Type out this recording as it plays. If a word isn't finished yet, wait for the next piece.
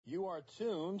are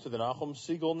tuned to the Nachum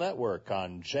Siegel Network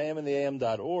on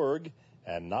jmintheam.org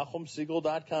and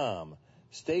NachumSiegel.com.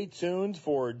 Stay tuned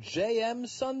for JM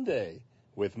Sunday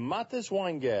with Matis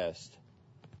Weingast.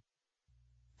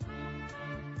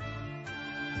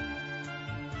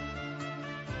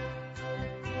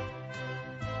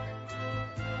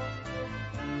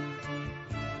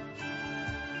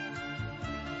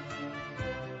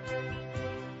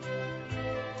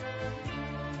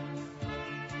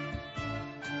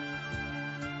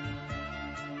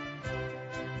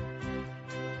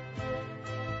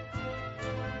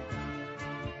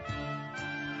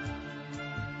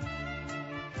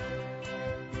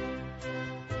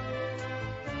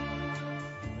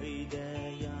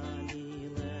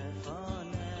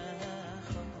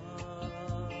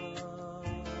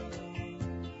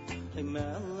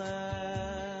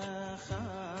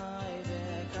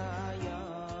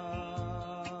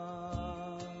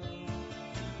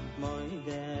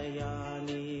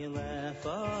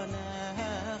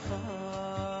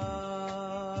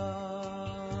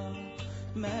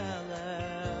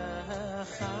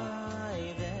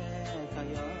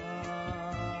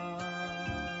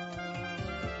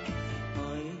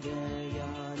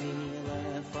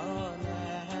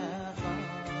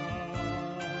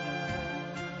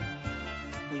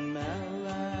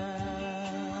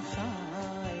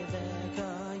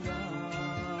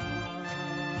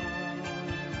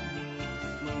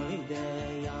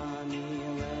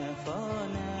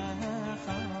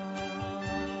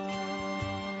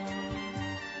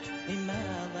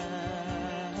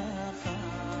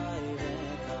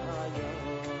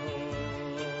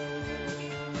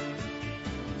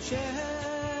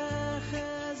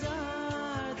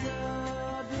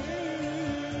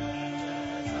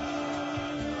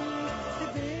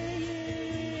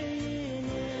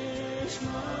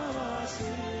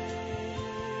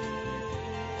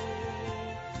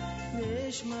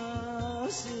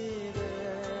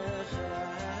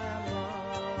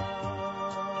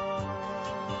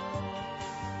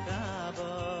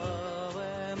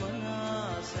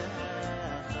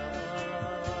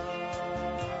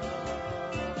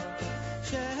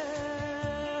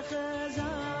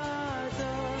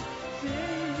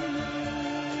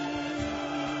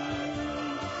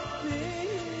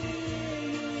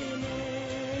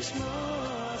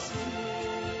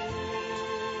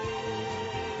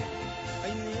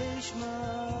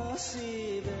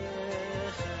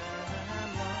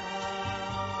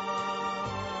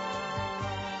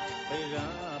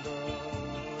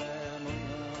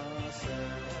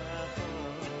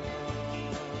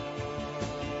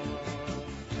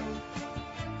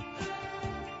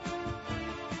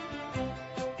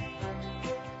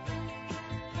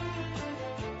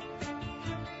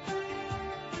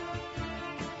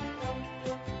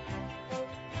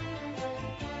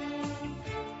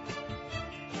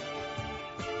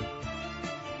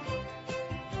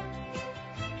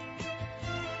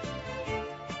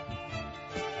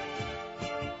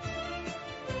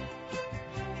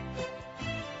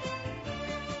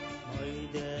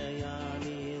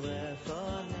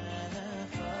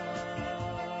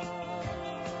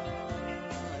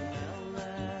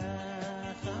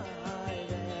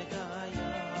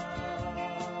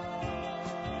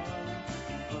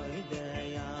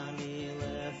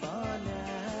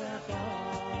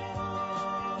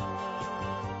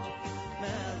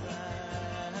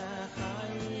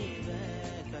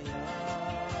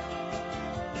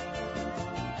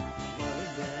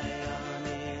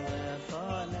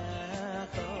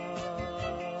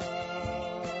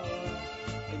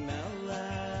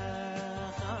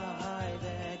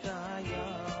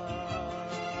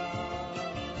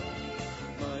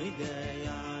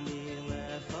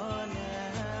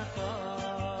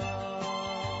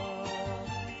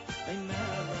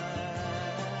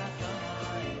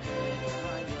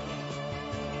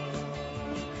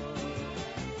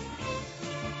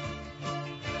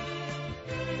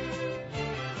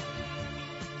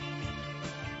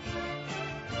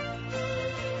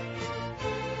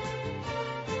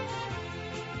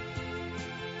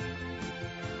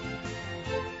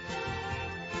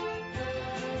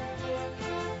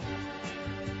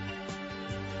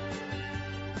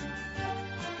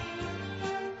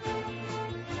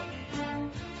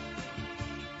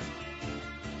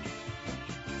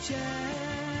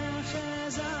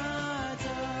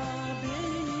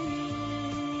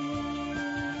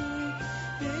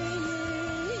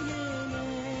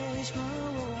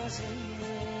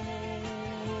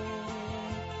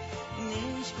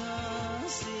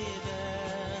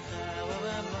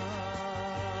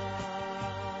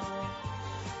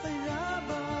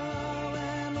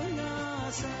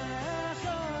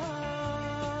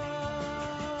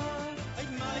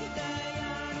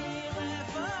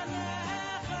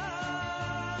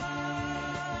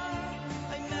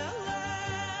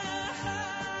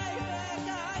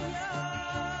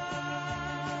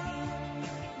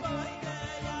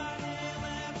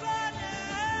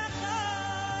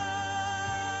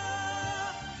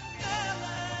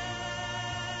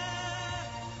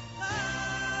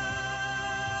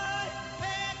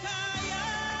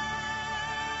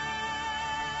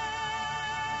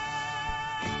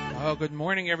 Well, good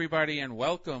morning, everybody, and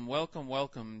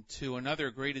welcome to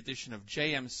another great edition of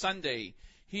JM Sunday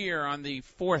here on the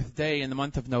fourth day in the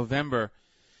month of November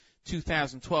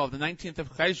 2012, the 19th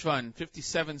of Cheshvan,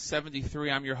 5773.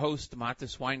 I'm your host,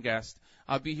 Matis Weingast.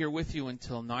 I'll be here with you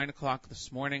until 9 o'clock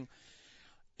this morning.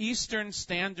 Eastern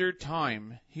Standard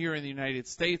Time here in the United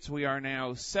States. We are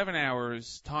now 7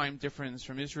 hours time difference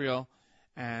from Israel,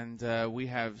 and we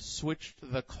have switched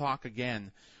the clock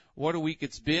again. What a week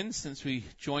it's been since we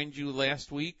joined you last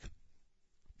week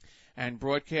and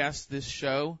broadcast this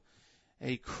show.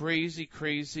 A crazy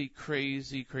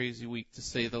week, to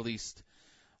say the least.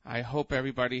 I hope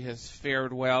everybody has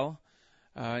fared well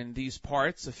in these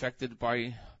parts affected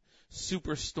by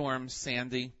Superstorm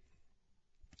Sandy.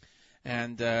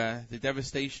 And the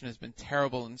devastation has been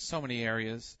terrible in so many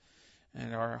areas.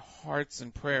 And our hearts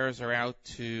and prayers are out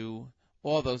to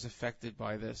all those affected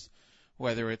by this,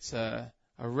 whether it's a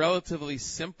relatively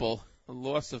simple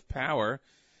loss of power,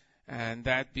 and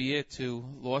that be it, to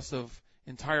loss of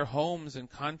entire homes and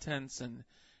contents and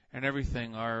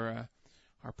everything. Our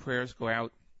prayers go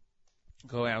out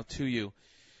to you.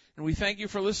 And we thank you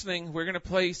for listening. We're going to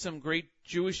play some great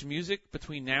Jewish music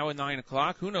between now and 9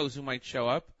 o'clock. Who knows who might show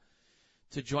up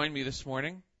to join me this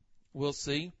morning. We'll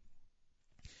see.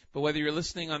 But whether you're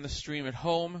listening on the stream at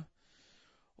home,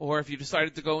 or if you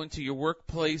decided to go into your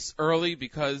workplace early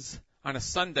on a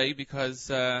Sunday because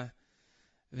that's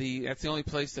the only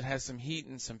place that has some heat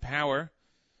and some power,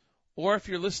 or if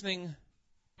you're listening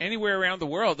anywhere around the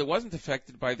world that wasn't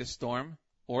affected by this storm,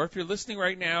 or if you're listening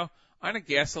right now on a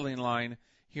gasoline line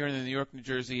here in the New York, New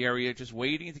Jersey area, just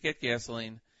waiting to get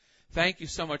gasoline, thank you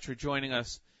so much for joining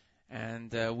us,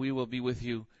 and we will be with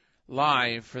you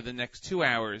live for the next 2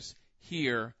 hours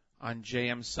here on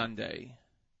JM Sunday.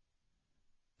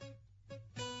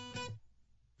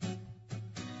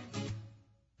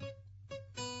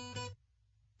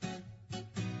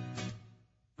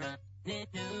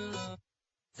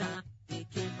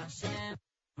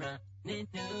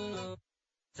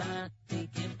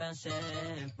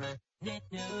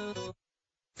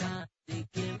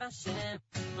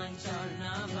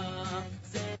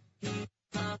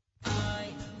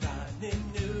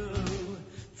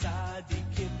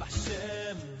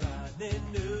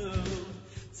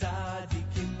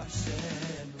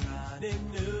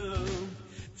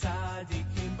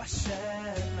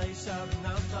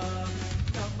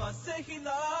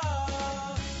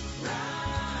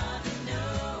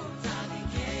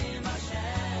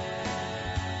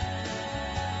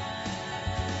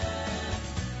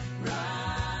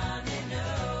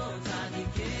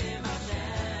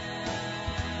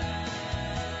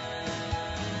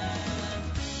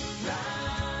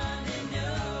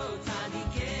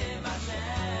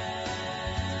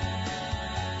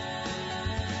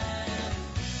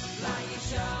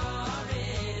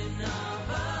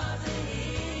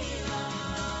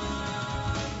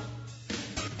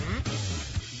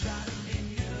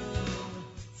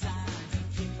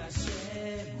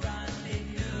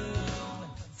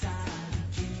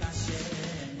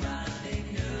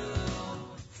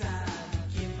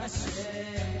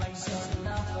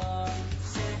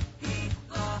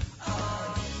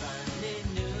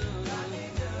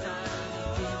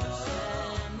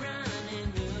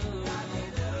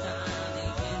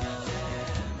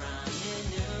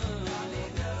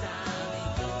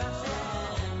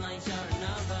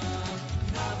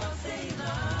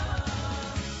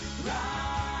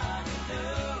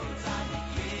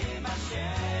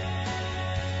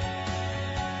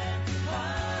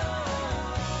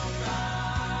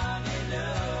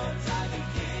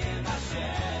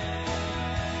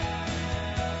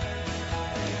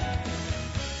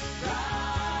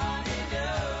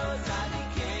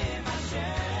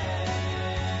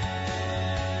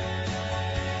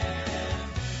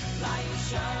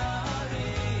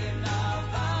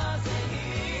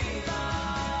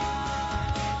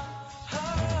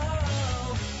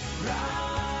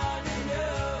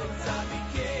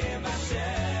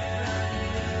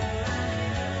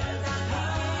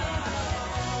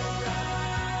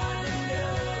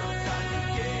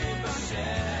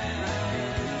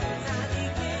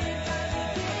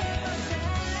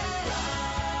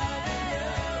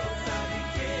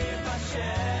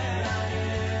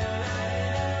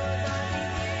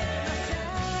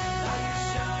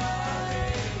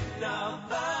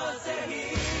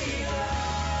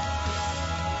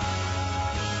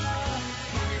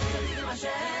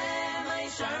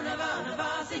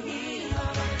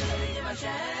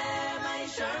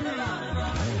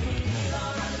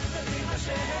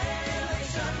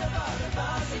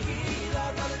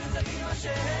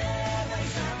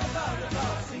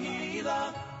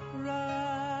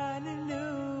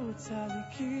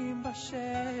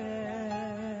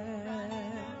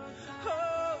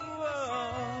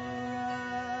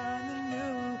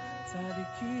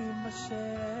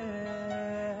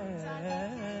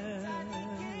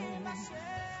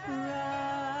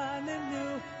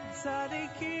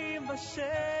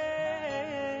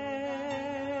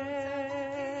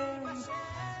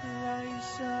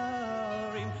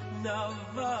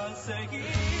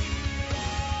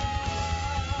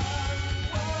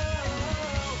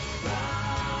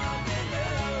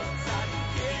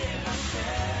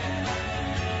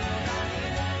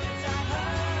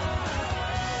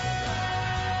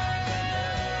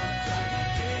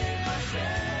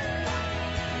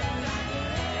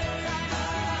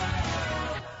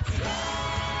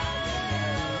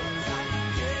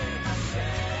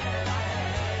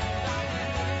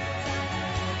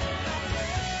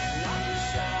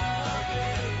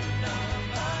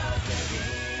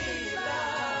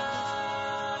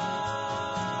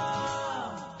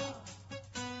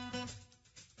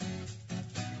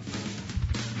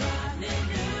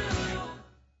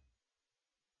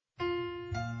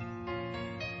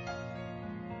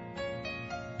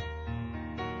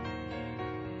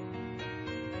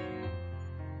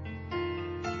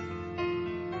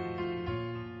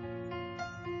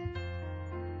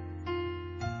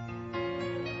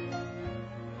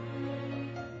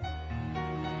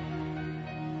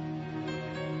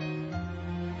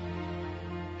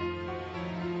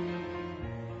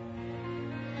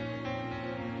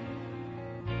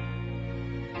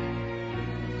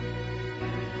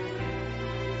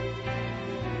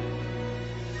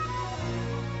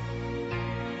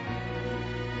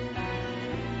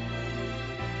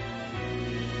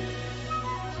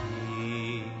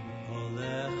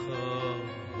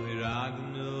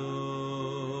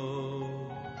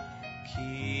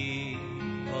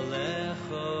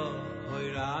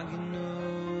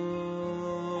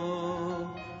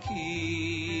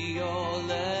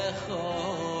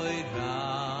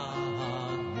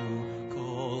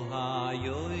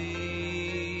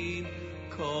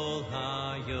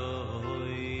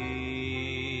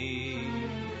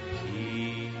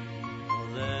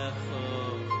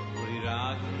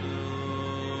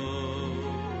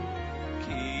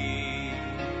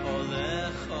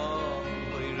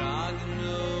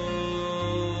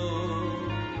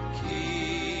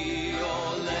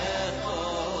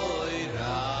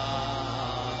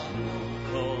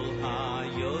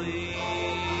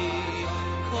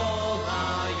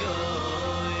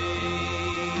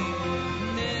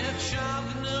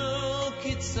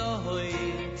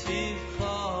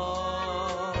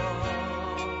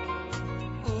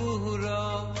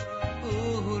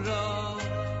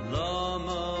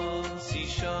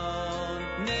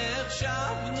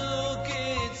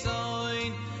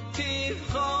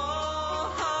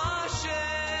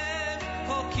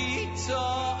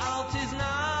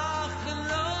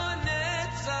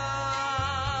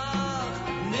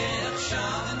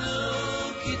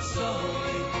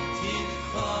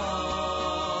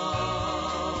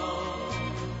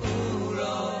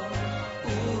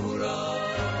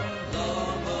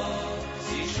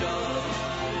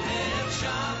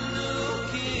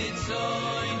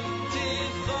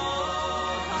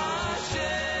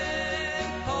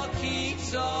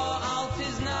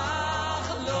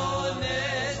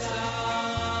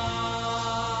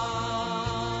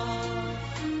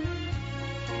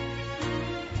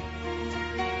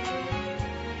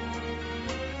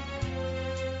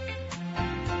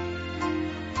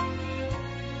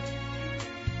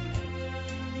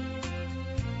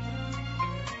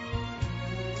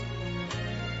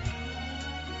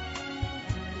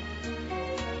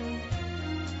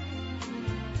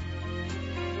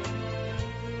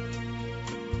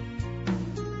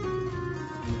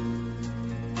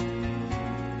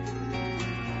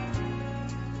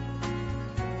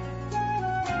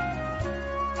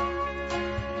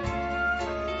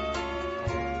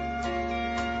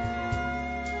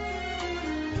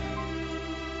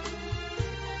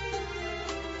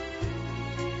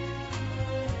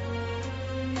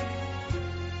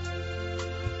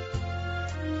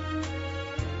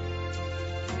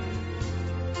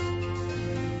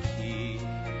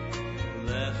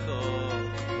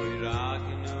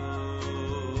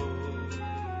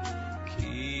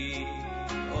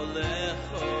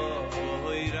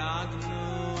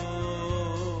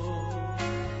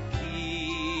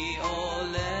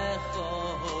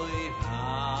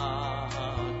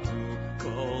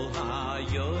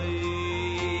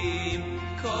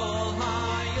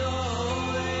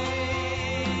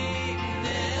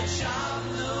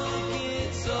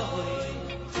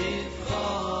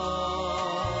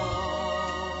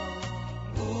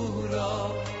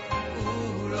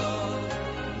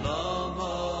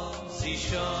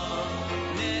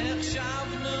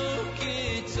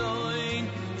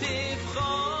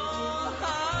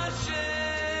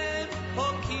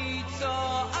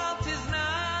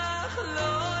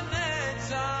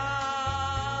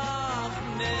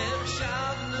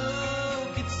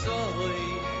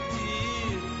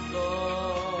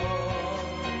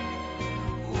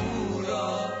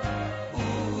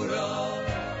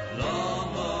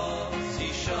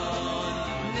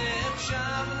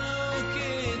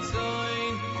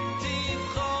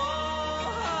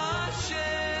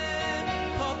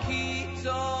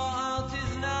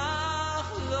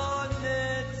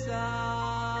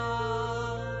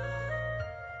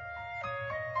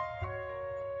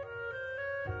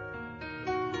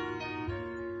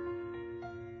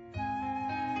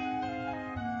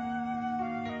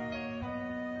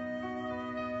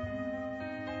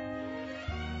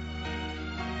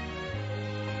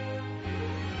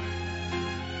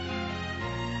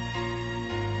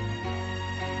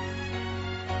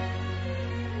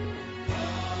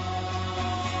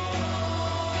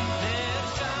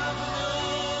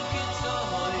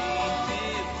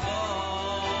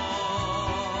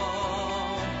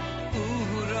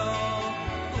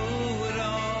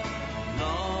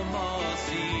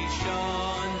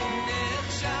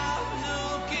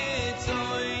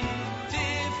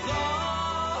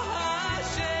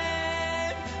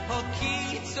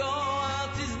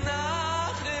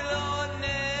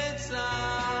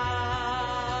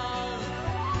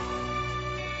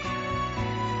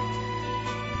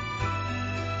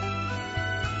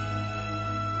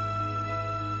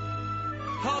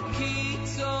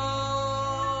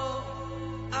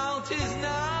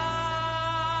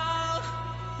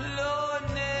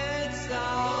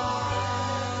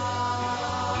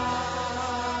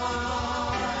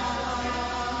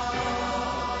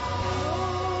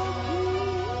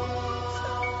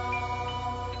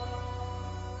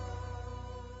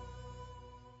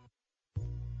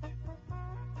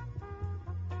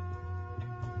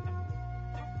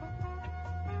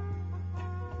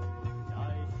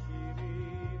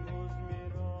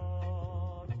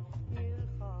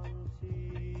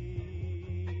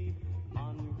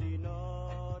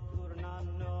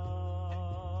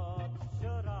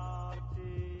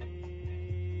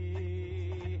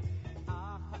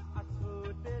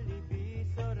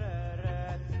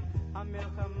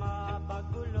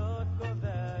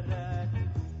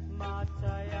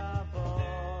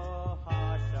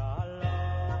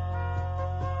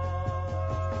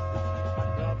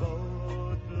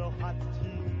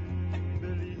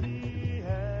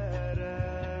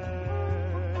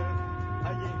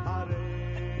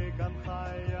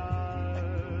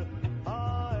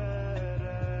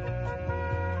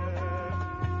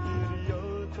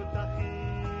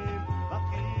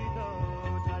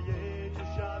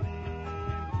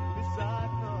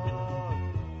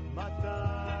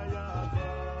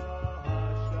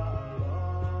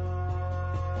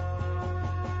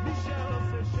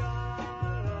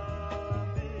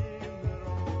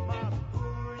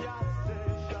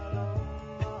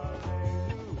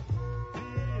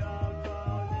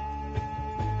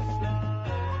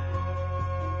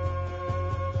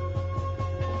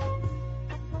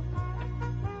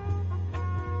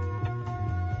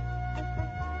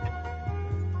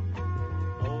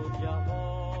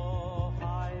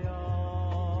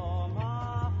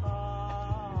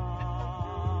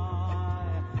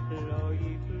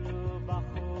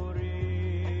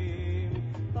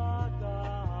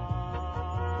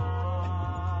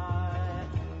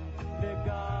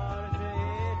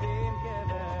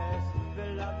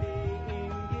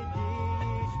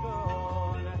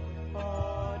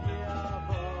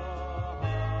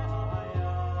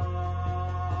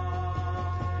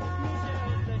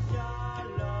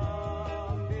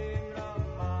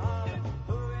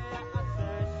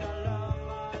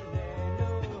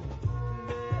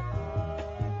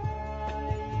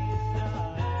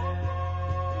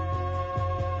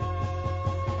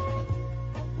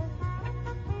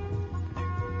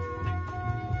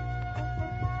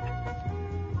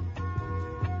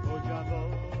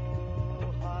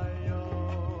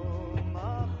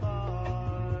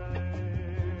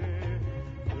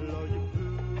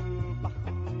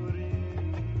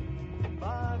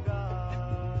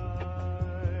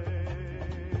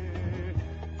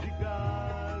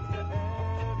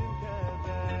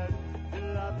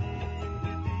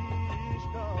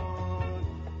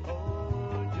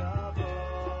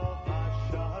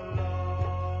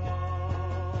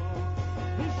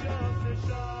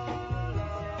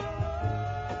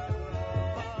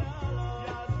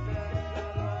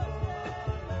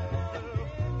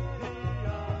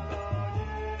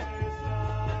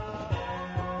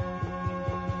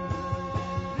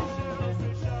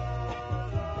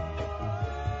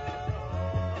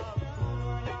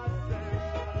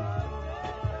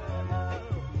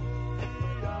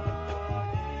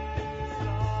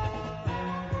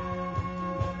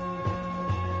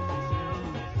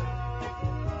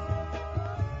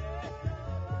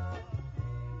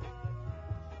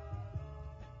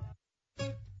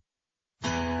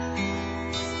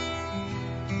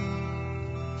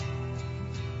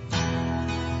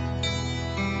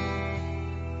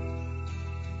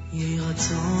 יהי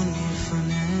רצון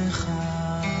מלפניך,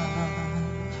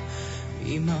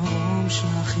 ממרום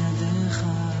שלח ידיך,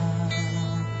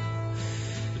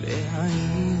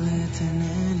 להאיר את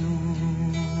עינינו,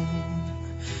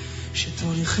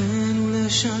 שתוליכנו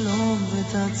לשלום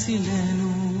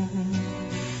ותצילנו,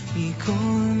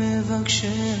 מכל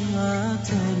מבקשי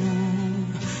רעתנו.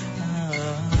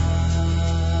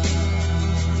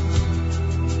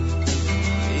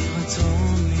 יהי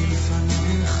רצון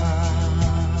מלפניך,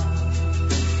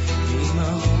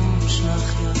 ממרום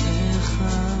שלח ידיך,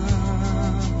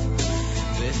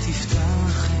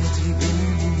 ותפתח את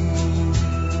ליבנו,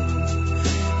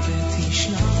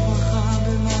 ותשלח ברכה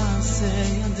במעשה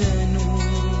ידינו,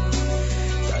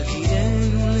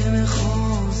 תגיענו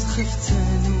למחוז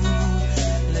חפצנו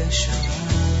לשלום.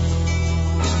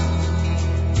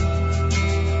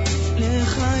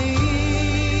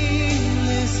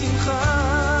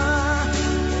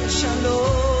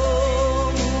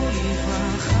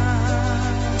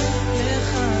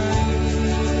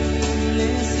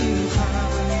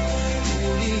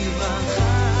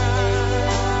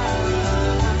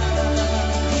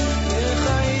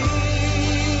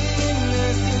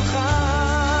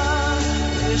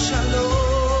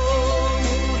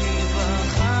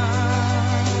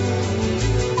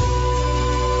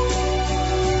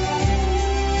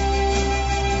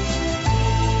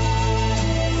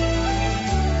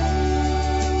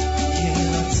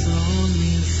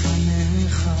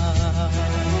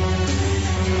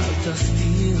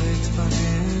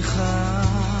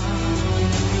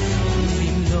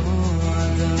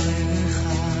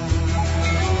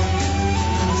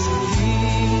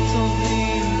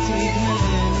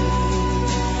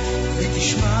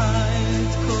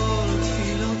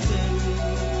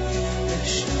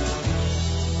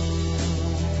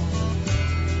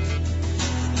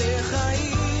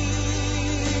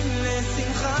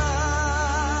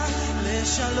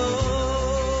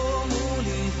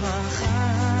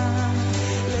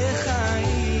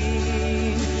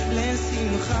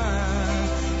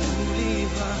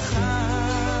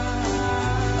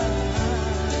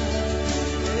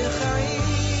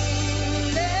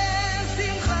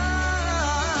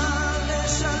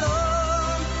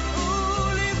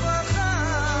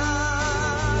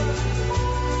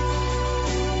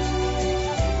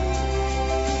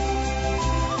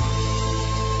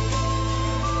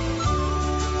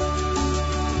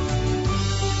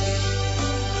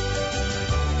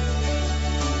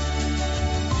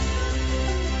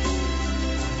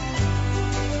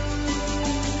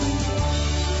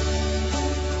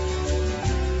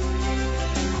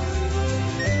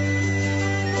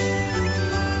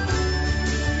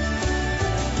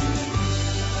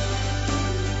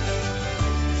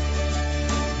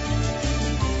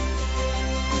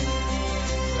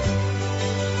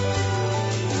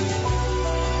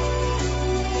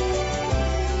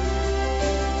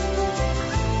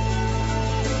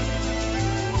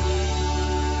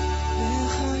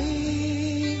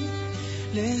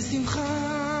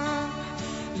 לשמחה,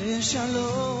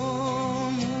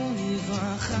 לשלום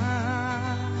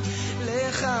ולברכה,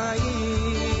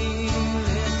 לחיים,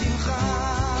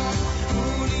 לשמחה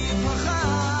ולברכה,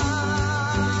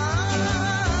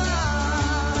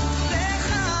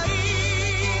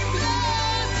 לחיים,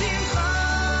 לשמחה,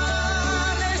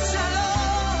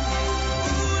 לשלום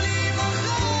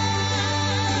ולברכה.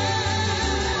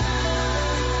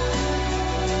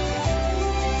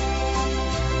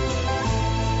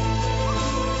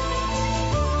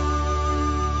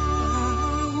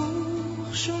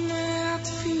 ברוך שומע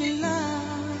תפילה,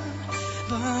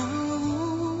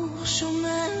 ברוך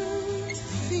שומע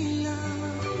תפילה.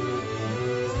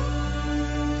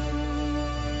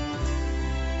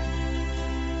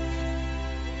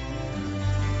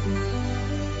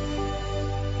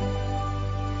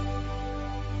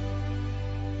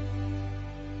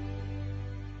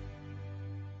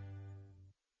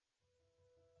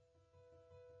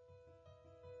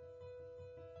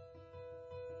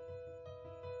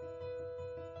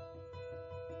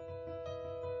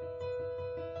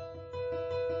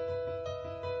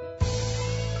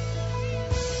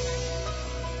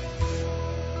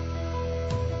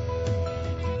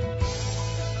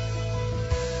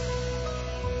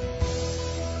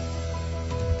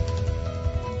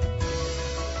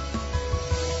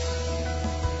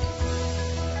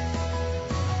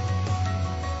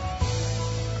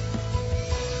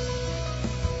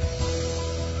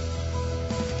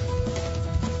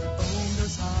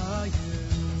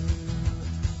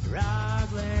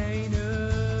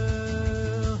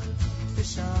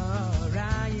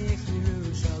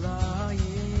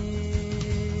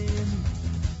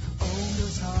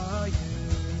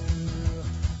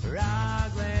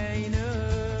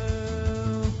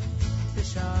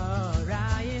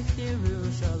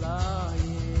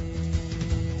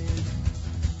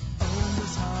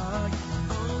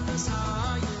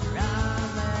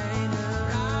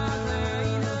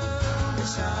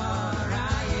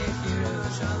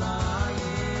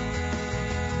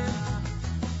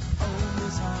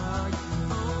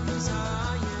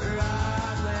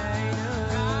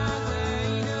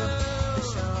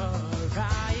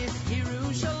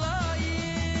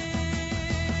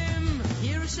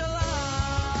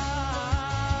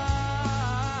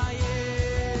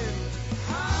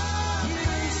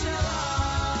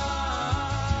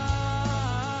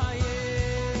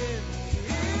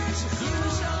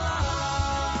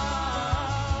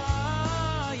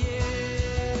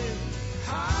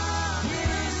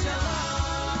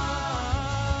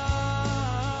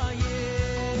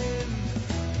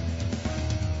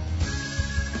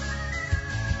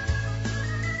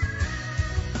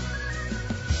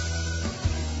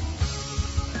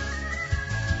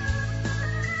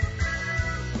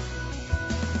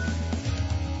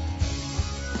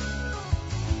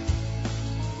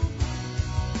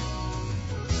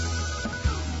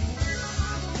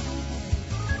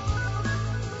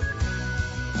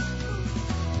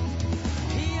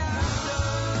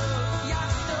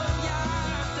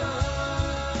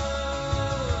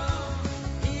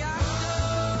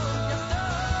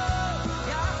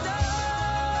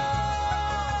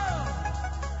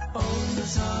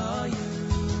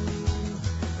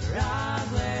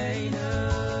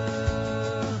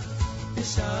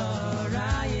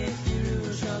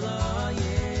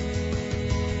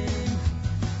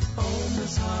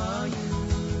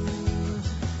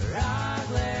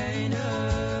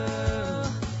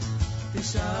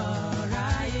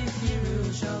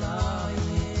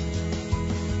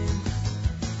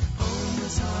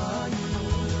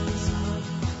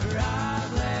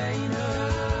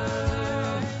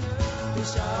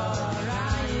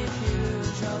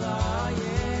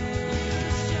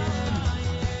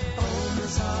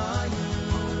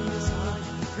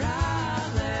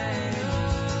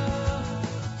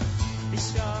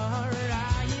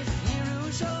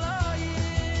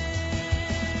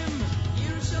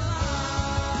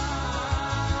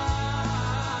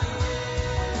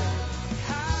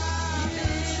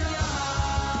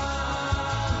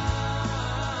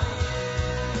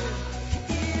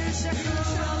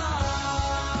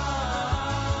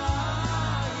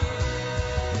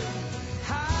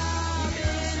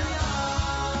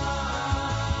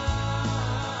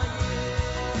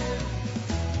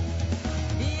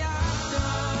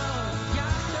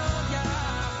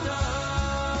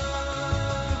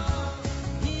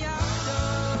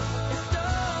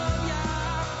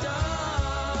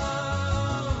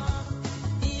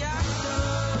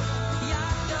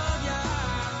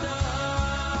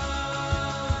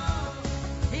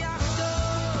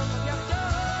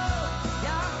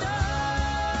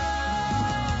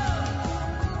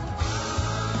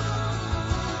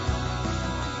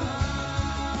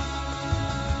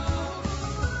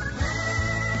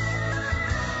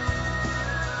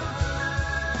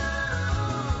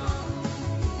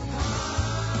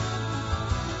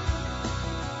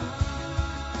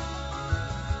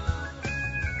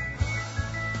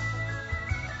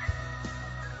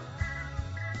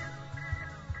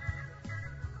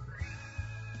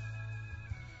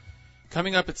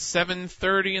 Coming up at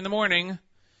 7:30 in the morning,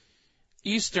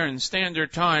 Eastern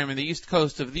Standard Time in the East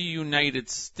Coast of the United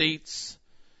States,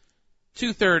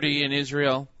 2:30 in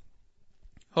Israel.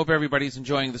 Hope everybody's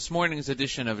enjoying this morning's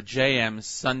edition of JM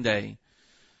Sunday.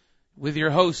 With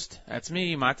your host, that's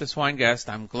me, Matis Weingast.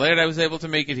 I'm glad I was able to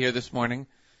make it here this morning.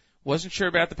 Wasn't sure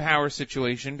about the power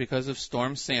situation because of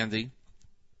Storm Sandy,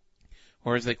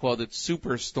 or as they called it,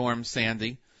 Superstorm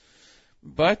Sandy.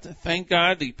 But thank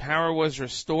God the power was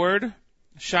restored,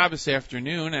 Shabbos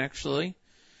afternoon actually,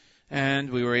 and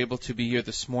we were able to be here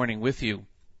this morning with you.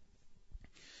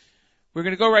 We're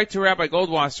going to go right to Rabbi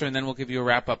Goldwasser, and then we'll give you a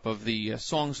wrap-up of the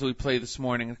songs that we played this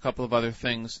morning and a couple of other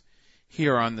things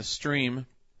here on the stream.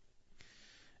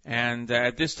 And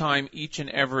at this time, each and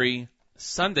every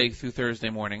Sunday through Thursday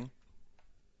morning,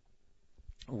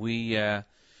 we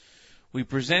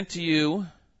present to you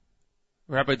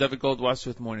Rabbi David Goldwasser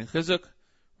with Morning Chizuk.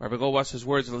 Rabbi Goldwasser's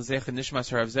words, L'zecha Nishmas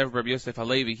Harav Zev Rabbi Yosef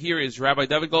Halevi. Here is Rabbi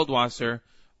David Goldwasser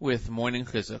with Morning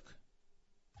Chizuk.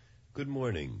 Good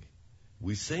morning.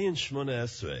 We say in Shmona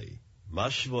Esrei,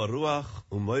 Mashva Ruach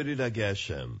Umorid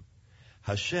HaGeshem.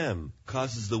 Hashem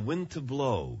causes the wind to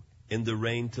blow and the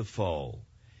rain to fall.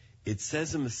 It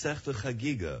says in Masechta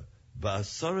Chagiga,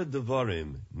 Ba'asara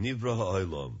Devarim Nivra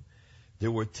Ha'olam.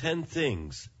 There were 10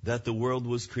 things that the world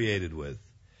was created with.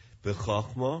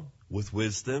 B'chachma, with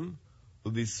wisdom,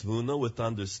 ubisvuna, with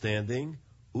understanding,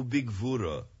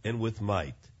 ubigvura, and with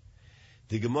might.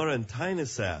 The Gemara in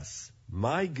Tainus asks,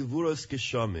 My gevuras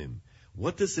geshamim.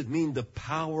 What does it mean, the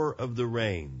power of the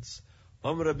rains?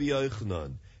 Am Rabbi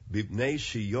Yochanan, bibnei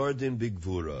sheyordin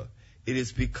bigvura. It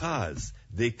is because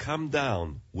they come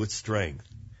down with strength.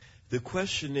 The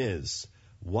question is,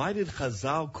 why did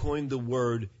Chazal coin the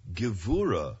word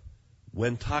gevura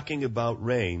when talking about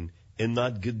rain and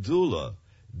not gedula,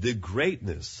 the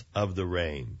greatness of the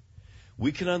rain?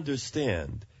 We can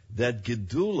understand that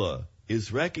gedula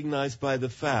is recognized by the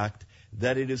fact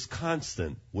that it is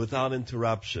constant, without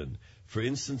interruption. For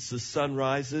instance, the sun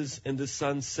rises and the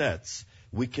sun sets.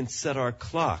 We can set our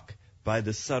clock by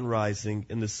the sun rising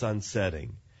and the sun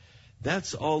setting.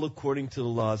 That's all according to the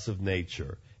laws of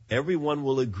nature. Everyone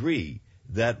will agree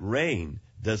that rain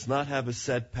does not have a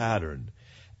set pattern.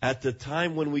 At the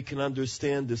time when we can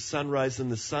understand the sunrise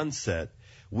and the sunset,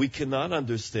 we cannot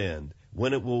understand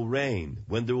when it will rain,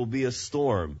 when there will be a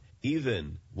storm,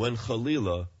 even when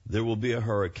Chalila, there will be a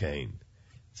hurricane.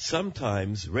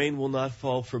 Sometimes rain will not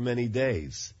fall for many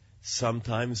days.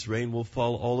 Sometimes rain will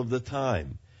fall all of the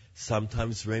time.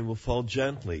 Sometimes rain will fall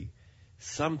gently.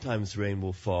 Sometimes rain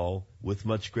will fall with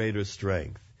much greater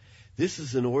strength. This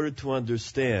is in order to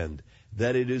understand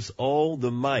that it is all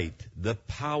the might, the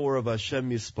power of Hashem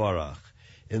Yisparach,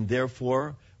 and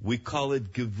therefore we call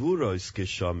it Gevuros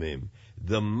Geshamim,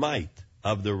 the might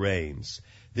of the rains.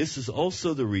 This is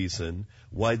also the reason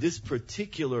why this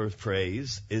particular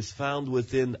phrase is found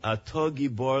within Ato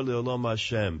Gibor Le'olam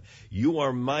Hashem. You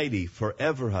are mighty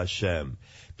forever, Hashem,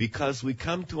 because we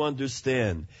come to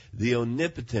understand the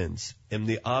omnipotence and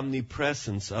the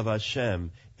omnipresence of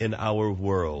Hashem in our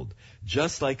world.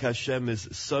 Just like Hashem is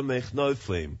Somech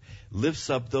Noflim, lifts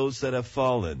up those that have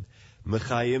fallen.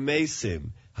 Mechayim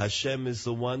Mesim, Hashem is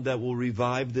the one that will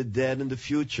revive the dead in the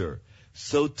future.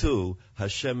 So too,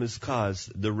 Hashem has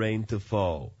caused the rain to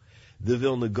fall. The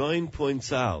Vilna Gaon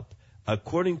points out,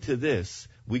 according to this,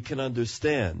 we can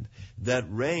understand that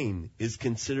rain is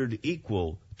considered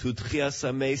equal to Tchias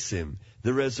HaMesim,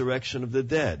 the resurrection of the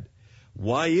dead.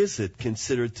 Why is it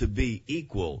considered to be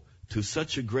equal to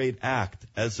such a great act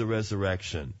as the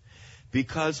resurrection?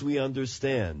 Because we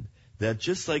understand that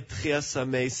just like Tchias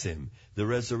HaMesim, the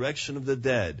resurrection of the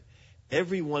dead,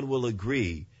 everyone will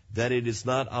agree that it is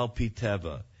not al pi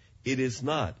teva. It is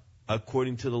not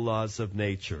according to the laws of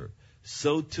nature.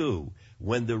 So too,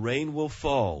 when the rain will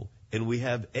fall and we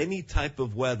have any type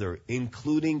of weather,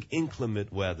 including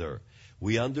inclement weather,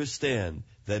 we understand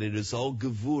that it is all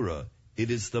gevura.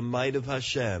 It is the might of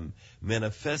Hashem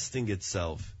manifesting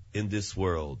itself in this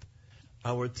world.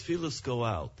 Our tefillos go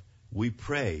out. We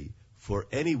pray for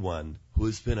anyone who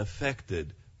has been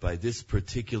affected by this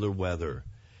particular weather.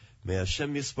 May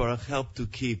Hashem Yisparach help to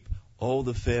keep all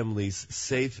the families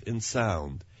safe and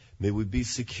sound. May we be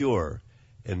secure,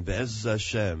 and Be'ez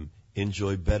Hashem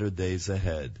enjoy better days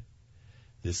ahead.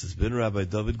 This has been Rabbi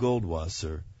David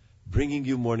Goldwasser, bringing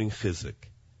you Morning Chizuk.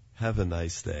 Have a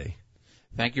nice day.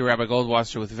 Thank you, Rabbi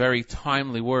Goldwasser, with very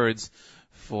timely words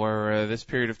for this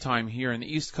period of time here in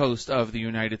the East Coast of the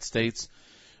United States,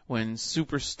 when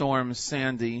Superstorm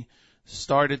Sandy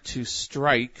started to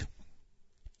strike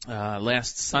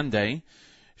last Sunday,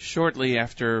 shortly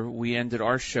after we ended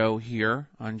our show here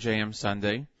on JM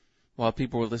Sunday. while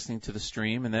people were listening to the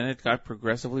stream, and then it got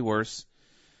progressively worse.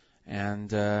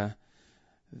 And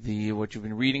what you've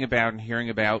been reading about and hearing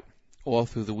about all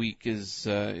through the week is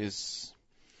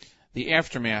the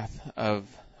aftermath of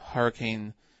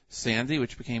Hurricane Sandy,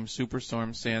 which became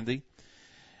Superstorm Sandy.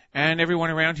 And everyone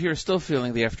around here is still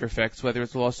feeling the after effects, whether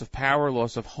it's loss of power,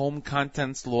 loss of home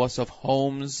contents, loss of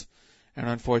homes, and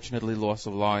unfortunately loss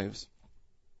of lives.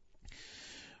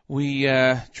 We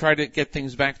try to get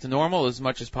things back to normal as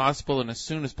much as possible and as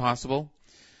soon as possible.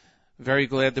 Very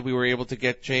glad that we were able to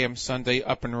get JM Sunday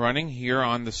up and running here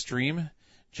on the stream,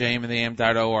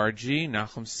 jmandtheam.org,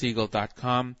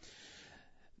 NachumSiegel.com.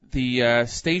 The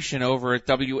station over at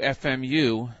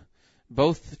WFMU,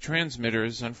 both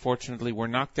transmitters, unfortunately, were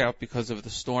knocked out because of the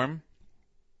storm.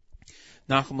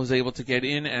 Nachum was able to get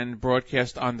in and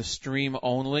broadcast on the stream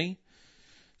only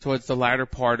towards the latter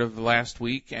part of last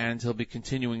week, and he'll be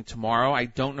continuing tomorrow. I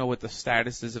don't know what the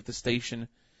status is of the station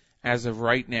as of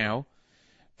right now,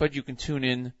 but you can tune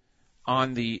in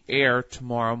on the air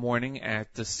tomorrow morning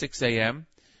at 6 a.m.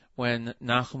 when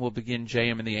Nachum will begin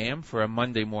JM in the AM for a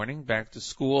Monday morning, back to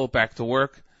school, back to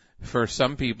work for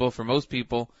some people, for most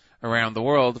people around the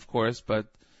world, of course, but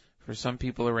for some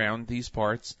people around these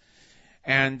parts.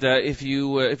 And if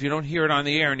you don't hear it on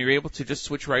the air and you're able to just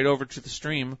switch right over to the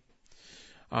stream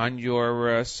on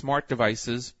your smart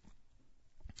devices,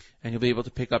 and you'll be able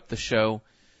to pick up the show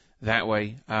that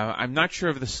way. I'm not sure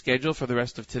of the schedule for the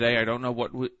rest of today. I don't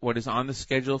know what is on the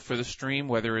schedule for the stream,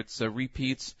 whether it's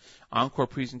repeats, encore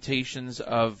presentations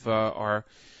of our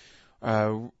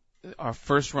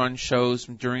first run shows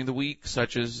during the week,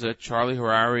 such as Charlie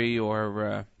Harari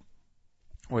or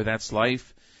That's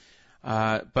Life.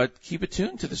 But keep it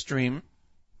tuned to the stream.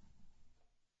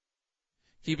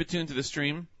 Keep it tuned to the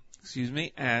stream.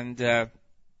 And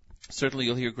certainly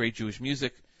you'll hear great Jewish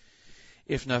music.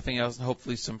 If nothing else,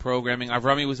 hopefully some programming.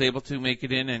 Avrami was able to make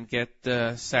it in and get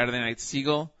Saturday Night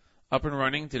Siegel up and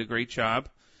running, did a great job.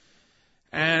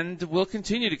 And we'll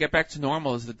continue to get back to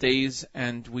normal as the days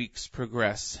and weeks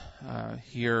progress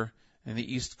here in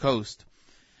the East Coast.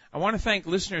 I want to thank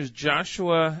listeners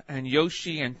Joshua and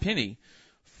Yoshi and Pinny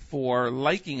for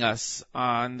liking us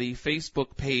on the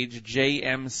Facebook page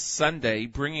JM Sunday,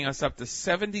 bringing us up to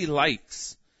 70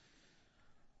 likes.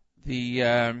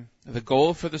 The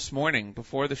goal for this morning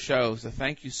before the show, so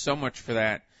thank you so much for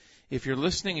that. If you're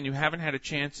listening and you haven't had a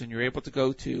chance and you're able to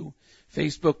go to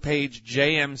Facebook page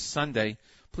JM Sunday,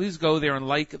 please go there and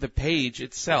like the page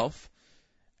itself,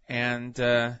 and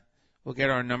we'll get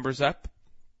our numbers up.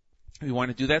 We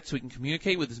want to do that so we can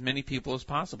communicate with as many people as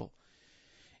possible.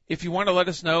 If you want to let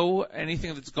us know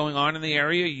anything that's going on in the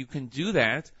area, you can do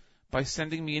that by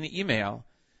sending me an email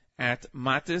at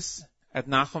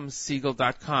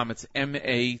mattis@nachumsiegel.com. It's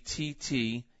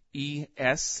MATTES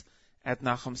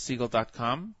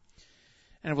 @nachumsiegel.com.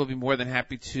 And we'll be more than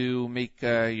happy to make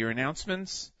your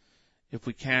announcements. If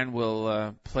we can,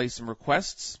 we'll play some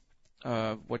requests,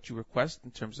 what you request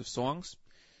in terms of songs.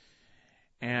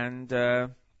 And,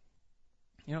 and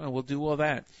we'll do all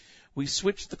that. We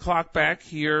switched the clock back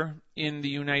here in the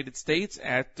United States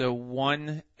at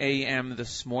 1 a.m.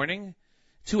 this morning.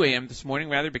 2 a.m. this morning,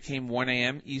 rather, became 1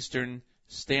 a.m. Eastern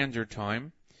Standard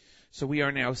Time. So we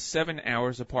are now 7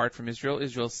 hours apart from Israel.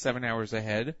 Israel's 7 hours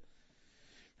ahead.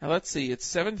 Now let's see, it's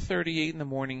 7:38 in the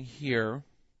morning here.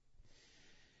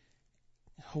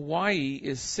 Hawaii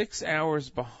is 6 hours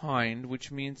behind, which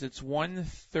means it's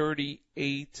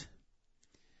 1:38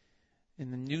 in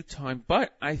the new time.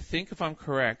 But I think if I'm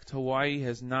correct, Hawaii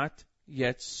has not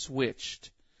yet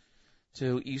switched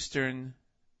to Eastern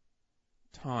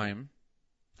Time.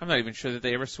 I'm not even sure that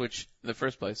they ever switch in the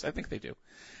first place. I think they do.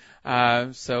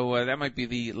 So that might be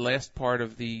the last part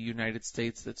of the United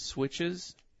States that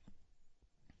switches.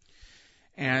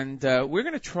 And we're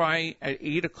going to try at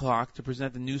 8 o'clock to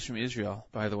present the news from Israel,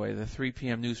 by the way, the 3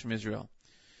 p.m. news from Israel.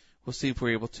 We'll see if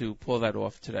we're able to pull that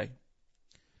off today.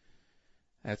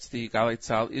 That's the Galei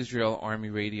Tzahal Israel Army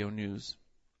Radio News.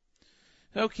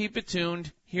 So keep it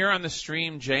tuned here on the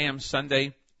stream, JM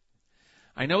Sunday.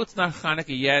 I know it's not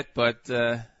Hanukkah yet, but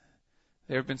there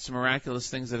have been some miraculous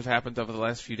things that have happened over the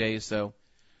last few days, so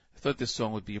I thought this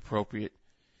song would be appropriate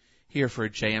here for a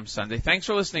JM Sunday. Thanks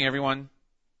for listening, everyone.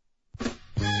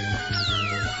 Al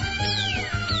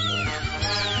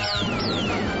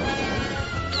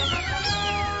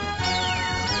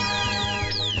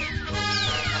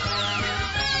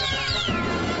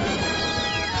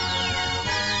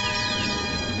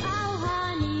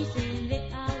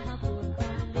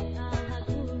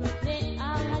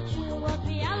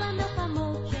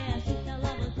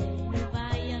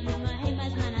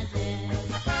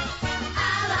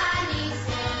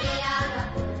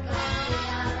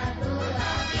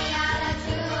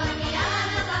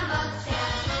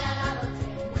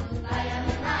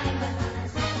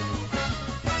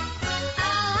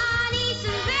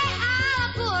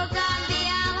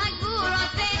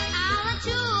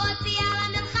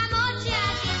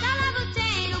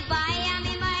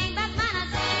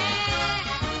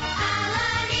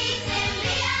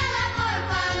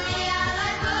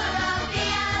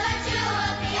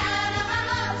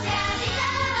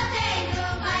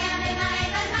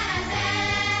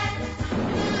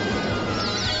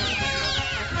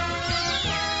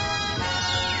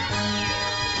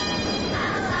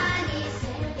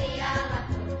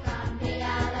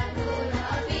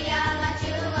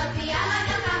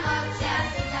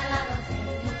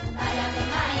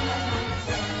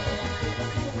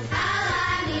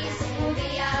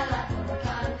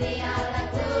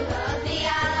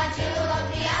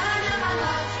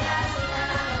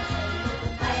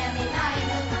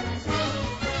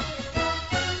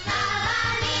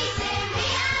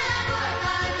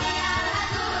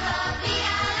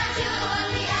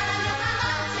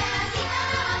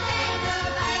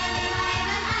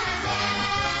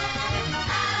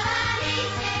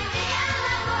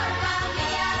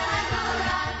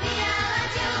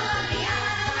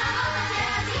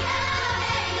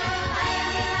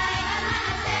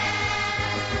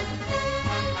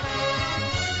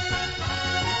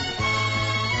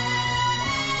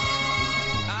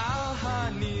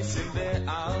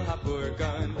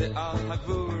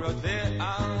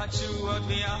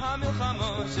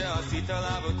המלחמות שעשית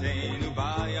לאבותינו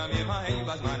בימים ההם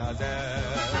בזמן הזה.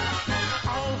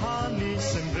 על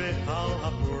הניסים ועל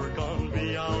הפורגון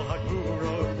ועל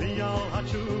הגבורות ועל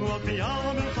התשועות ועל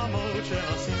המלחמות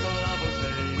שעשית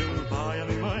לאבותינו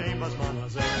בימים ההם בזמן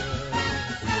הזה.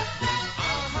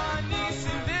 על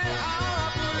הניסים ועל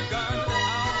הפורגון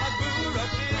ועל הגבורות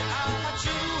ועל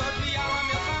התשועות ועל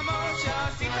המלחמות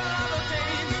שעשית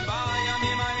לאבותינו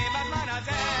בימים ההם בזמן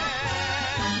הזה.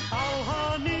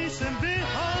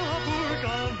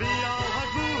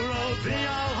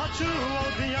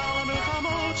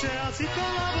 שעשית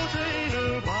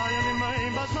לאבותינו בימים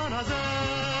ההם בזמן הזה.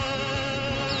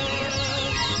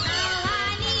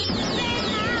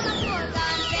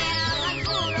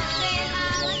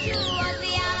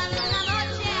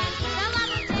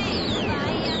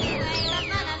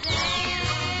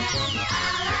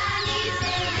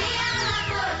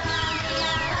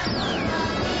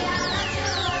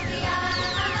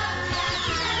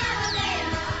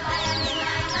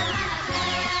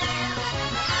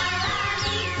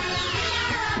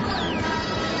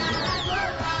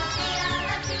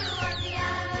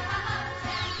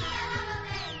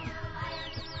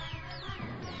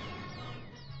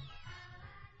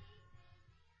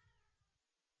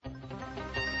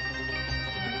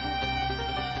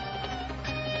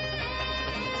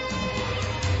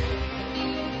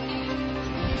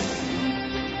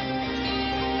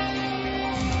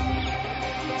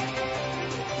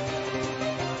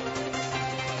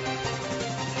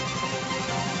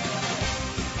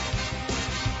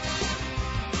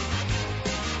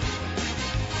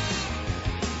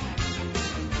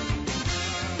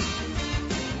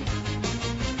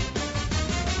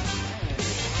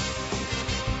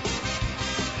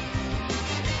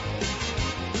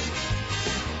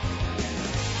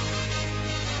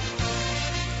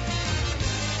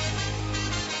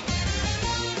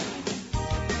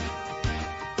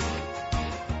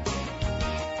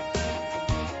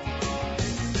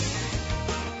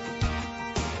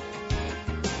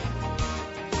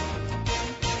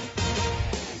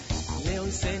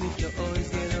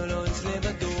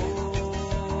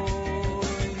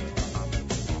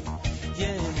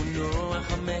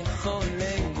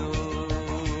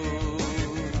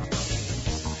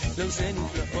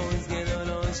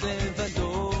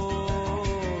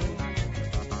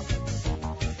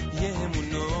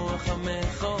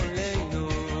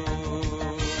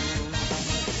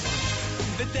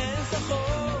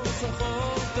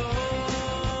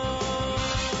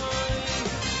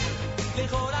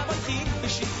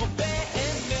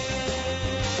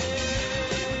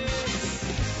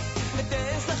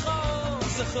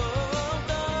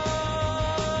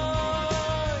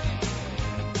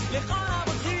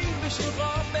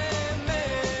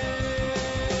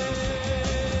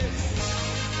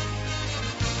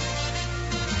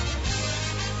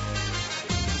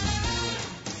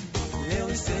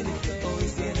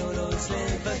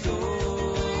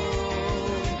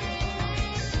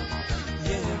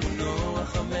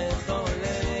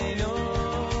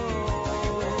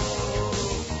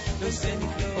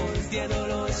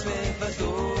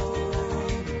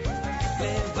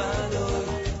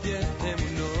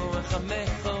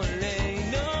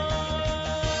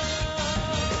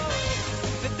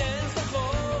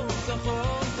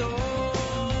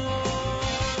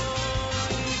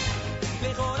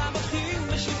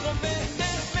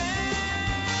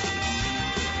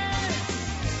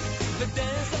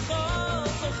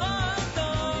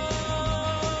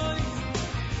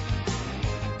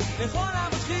 לכל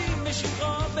המותחים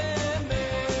בשבחו באמת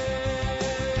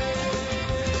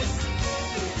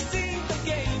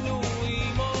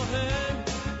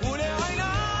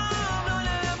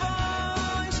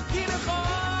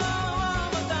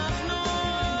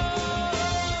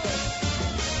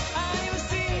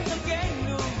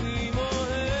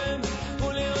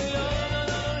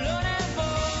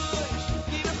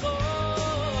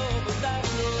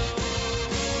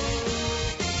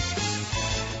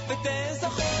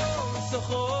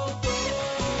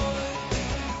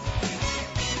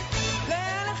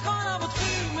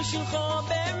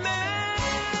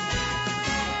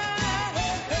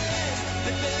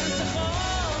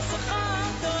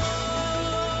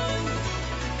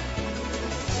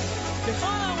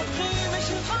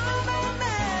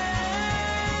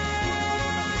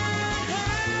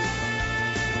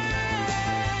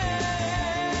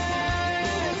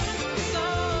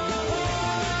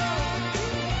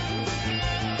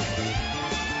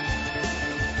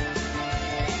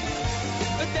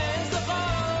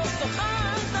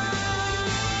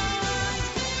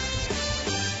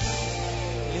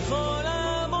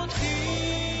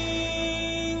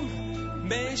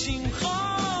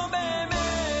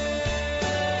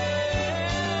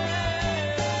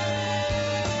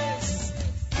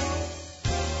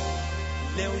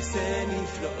עושה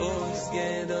נפלאות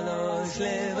גדולות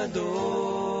לבדוי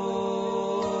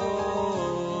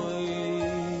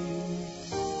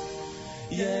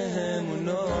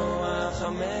יהמונו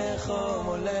החמך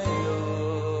מולאו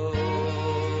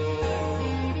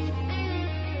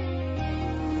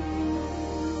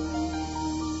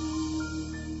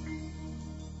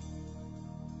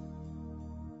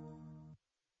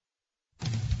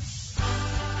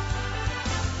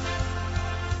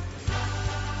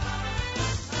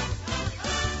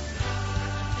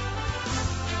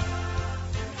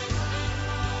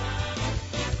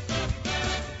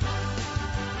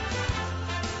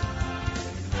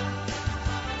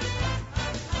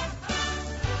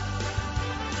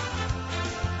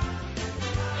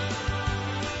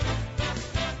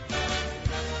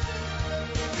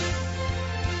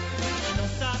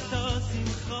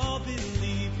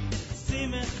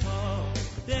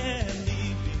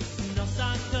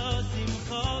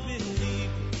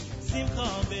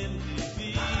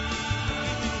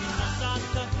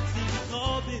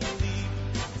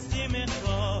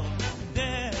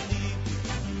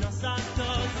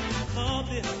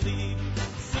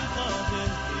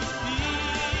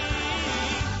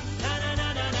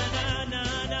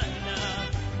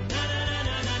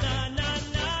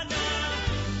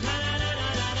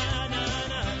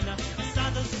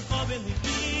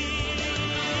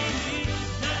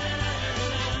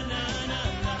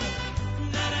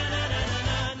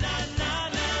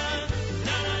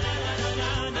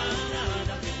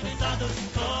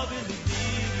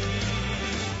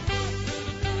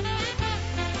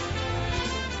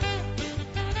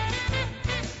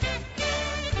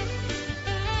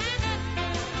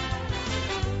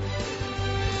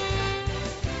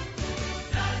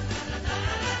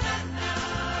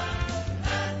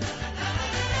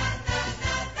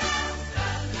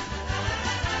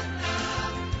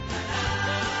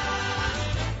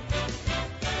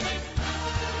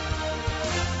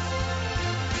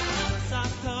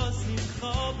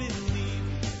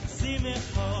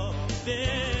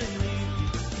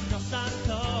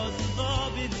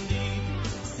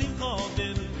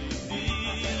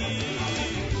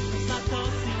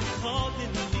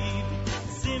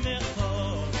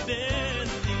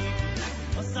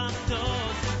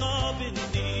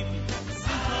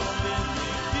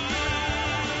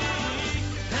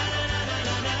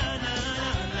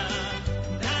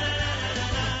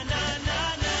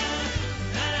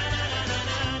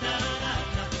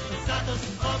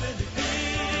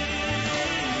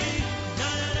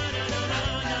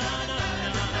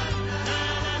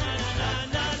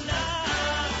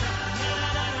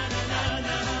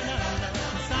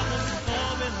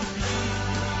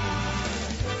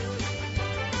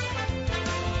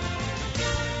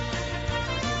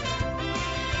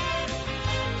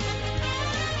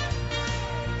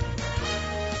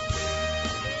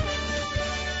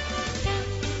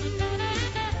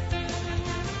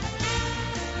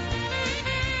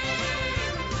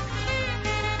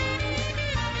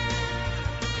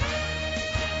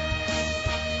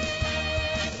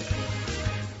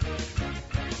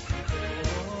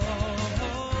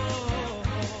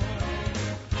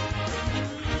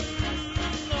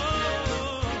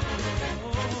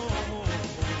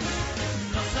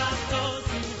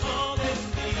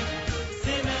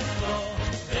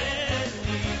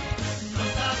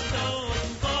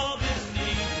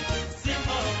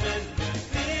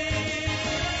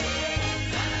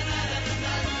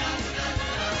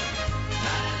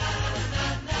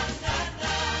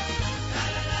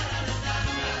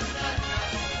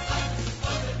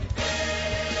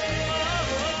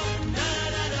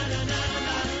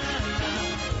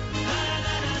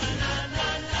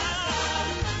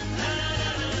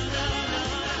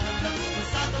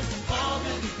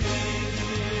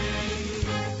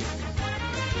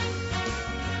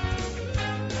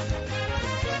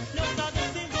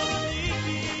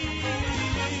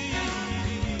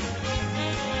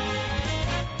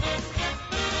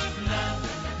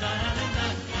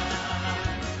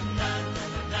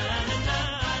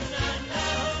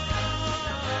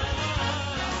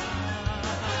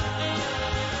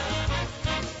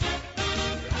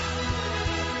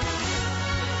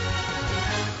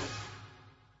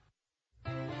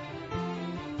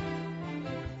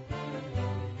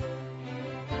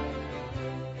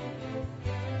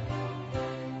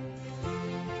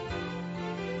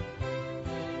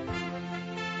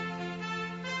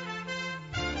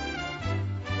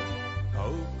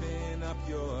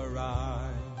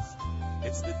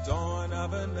It's the dawn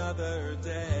of another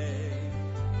day.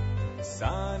 The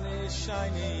sun is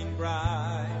shining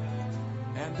bright,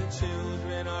 and the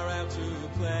children are out to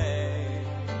play.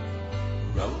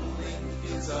 Rolling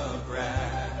fields of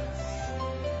grass,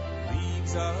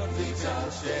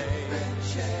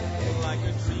 like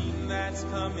a dream that's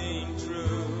coming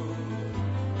true,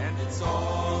 and it's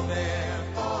all there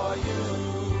for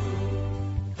you.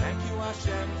 Thank you,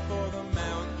 Hashem, for the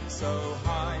mountain so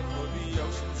high, for the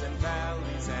oceans and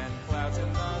valleys and clouds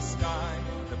in the sky.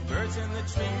 The birds in the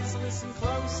trees, listen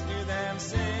close, hear them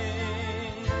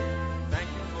sing. Thank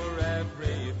you for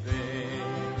everything.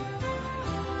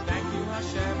 Thank you,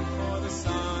 Hashem, for the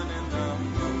sun and the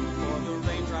moon, for the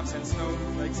raindrops and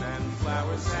snowflakes and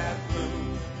flowers that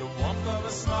bloom, the warmth of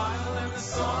a smile and the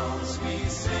songs we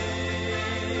sing.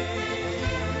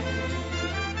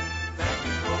 Thank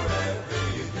you for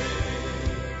everything.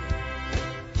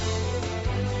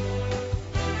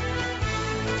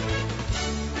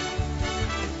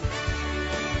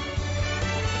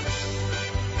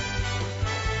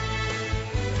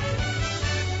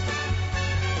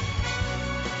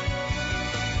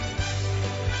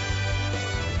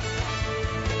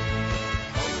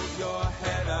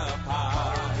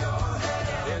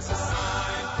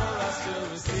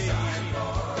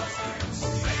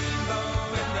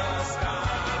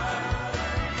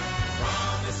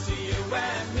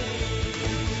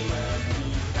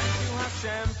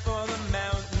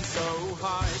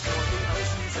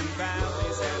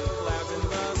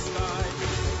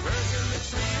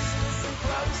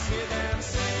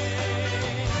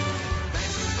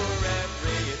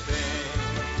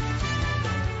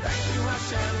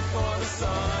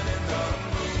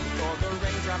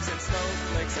 And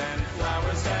snowflakes and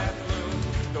flowers that bloom,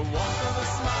 the warmth of a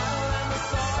smile and the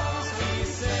songs we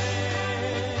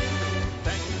sing.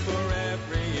 Thank you for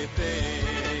everything.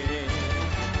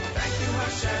 Thank you,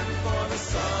 Hashem, for the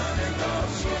sun and the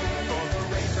moon, for the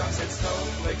raindrops and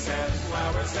snowflakes and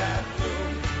flowers that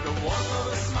bloom, the warmth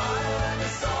of a smile and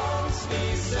the songs we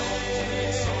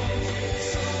sing.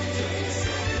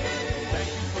 Thank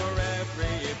you for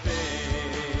everything.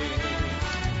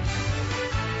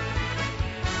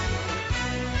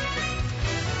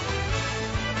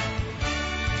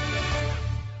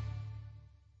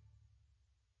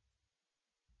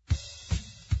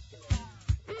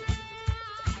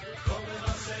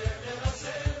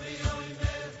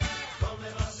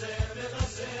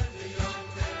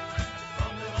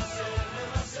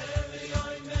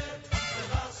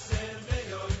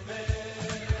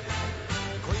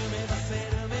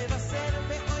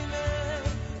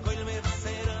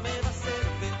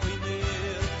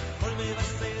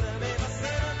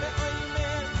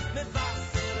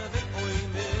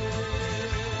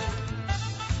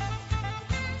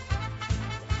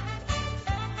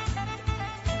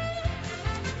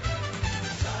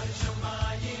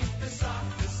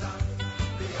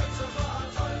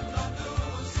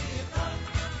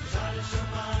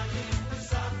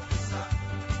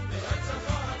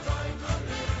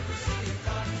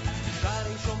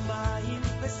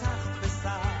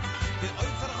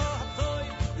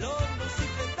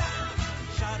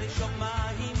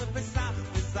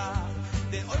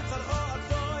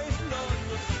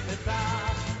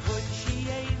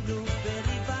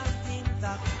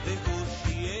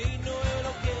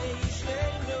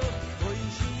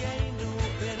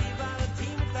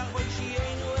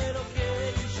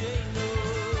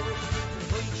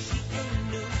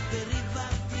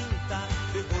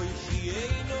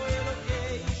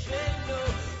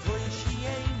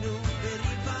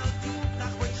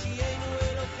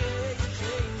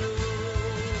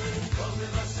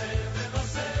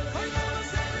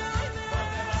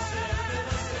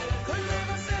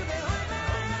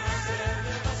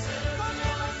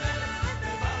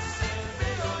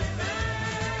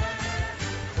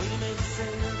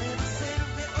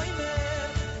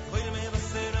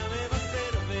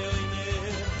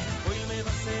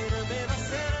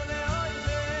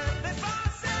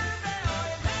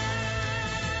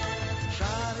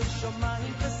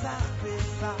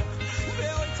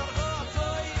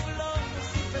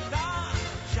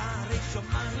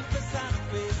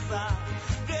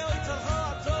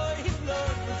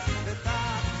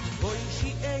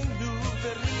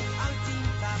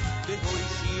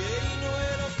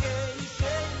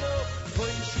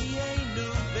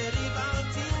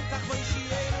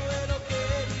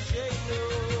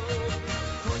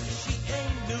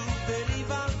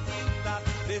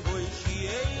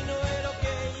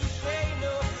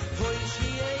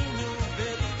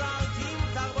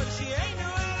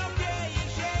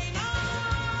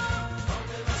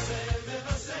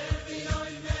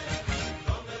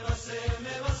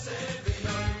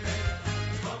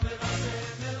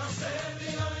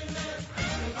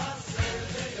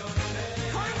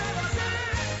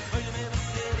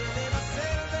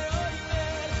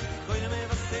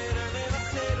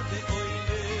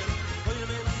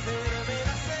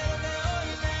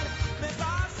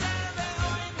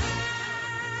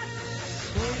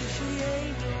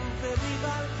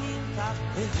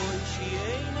 Ehoi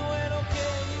shienu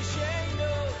Elokei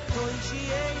Sheinu, Hoi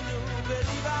shienu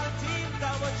v'divartim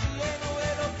kavod shienu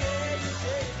Elokei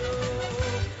Sheinu.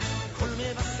 Kol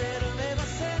mevaser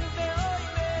mevaser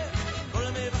ve'oimer, kol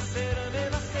mevaser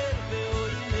mevaser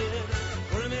ve'oimer,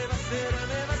 kol mevaser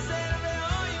mevaser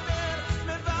ve'oimer,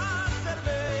 mevaser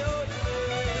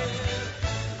ve'oimer.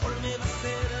 Kol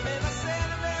mevaser mevaser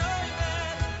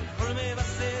ve'oimer, kol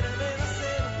mevaser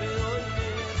mevaser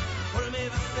ve'oimer, kol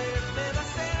mevaser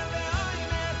mevaser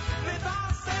ve'oimer,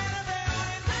 mevaser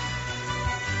ve'oimer.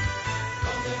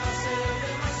 Kol mevaser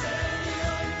mevaser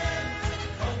ve'oimer,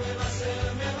 kol mevaser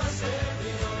mevaser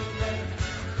ve'oimer,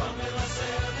 kol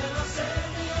mevaser mevaser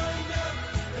ve'oimer,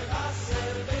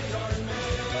 mevaser ve'oimer.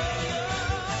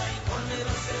 Kol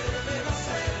mevaser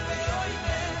mevaser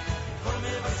ve'oimer, kol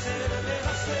mevaser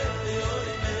mevaser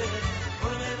ve'oimer,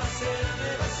 kol mevaser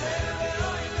mevaser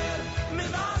ve'oimer,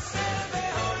 mevaser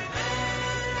ve'oimer.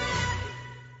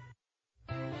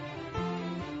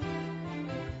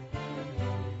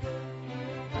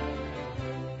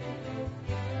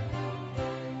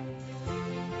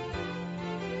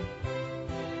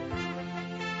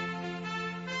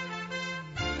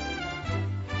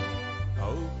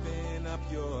 Open up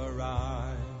your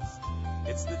eyes.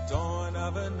 It's the dawn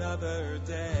of another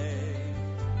day.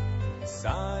 The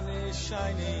sun is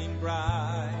shining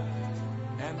bright,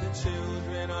 and the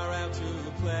children are out to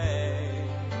play.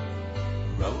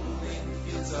 Rolling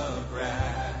fields of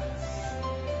grass,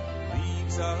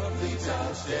 leaves of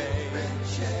shade,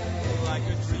 like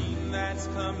a dream that's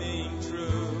coming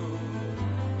true,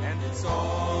 and it's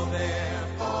all there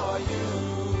for you.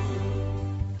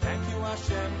 Thank you,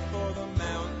 Hashem, for the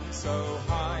mountains so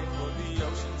high, for the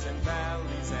oceans and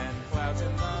valleys and clouds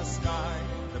in the sky.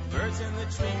 The birds in the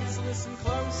trees, listen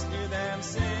close, hear them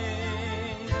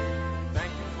sing.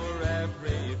 Thank you for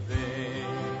everything.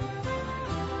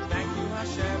 Thank you,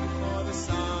 Hashem, for the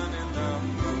sun and the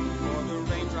moon, for the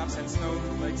raindrops and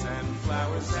snowflakes and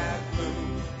flowers that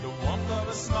bloom, the warmth of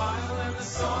a smile and the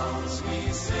songs we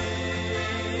sing.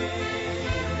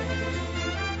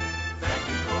 Thank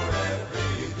you for everything.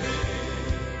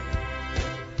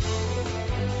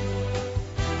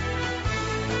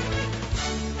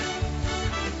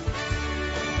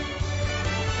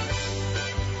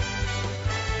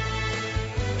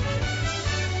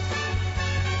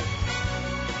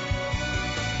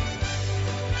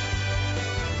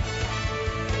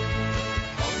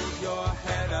 Hold your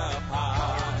head up high.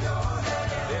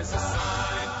 There's a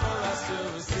sign for us to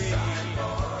see.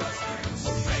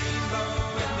 A rainbow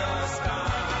in the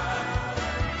sky.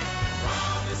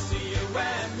 Promise to you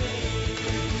and me.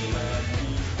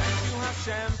 Thank you,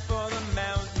 Hashem, for the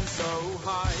mountains so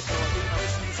high, for the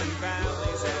oceans and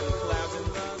valleys and clouds in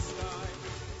the sky.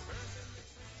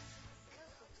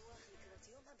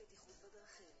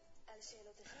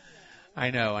 I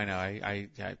know. I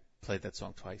played that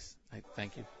song twice.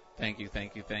 Thank you.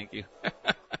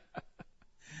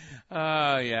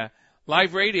 Yeah.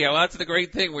 Live radio. Well, that's the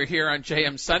great thing. We're here on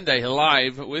JM Sunday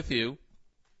live with you.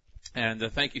 And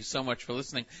thank you so much for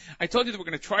listening. I told you that we're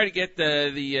going to try to get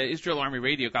the Israel Army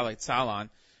Radio, Galei Tzahal, on.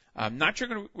 I'm not sure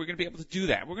we're going to be able to do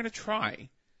that. We're going to try.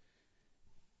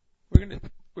 We're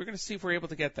going to see if we're able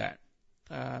to get that.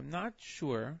 I'm not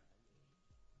sure.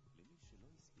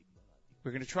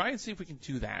 We're going to try and see if we can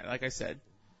do that. Like I said,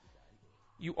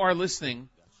 you are listening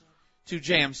to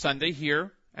JM Sunday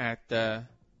here at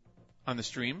on the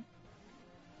stream.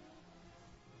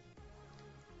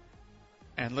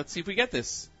 And let's see if we get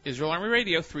this. Israel Army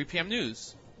Radio, 3 p.m.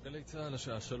 News. גלי צהל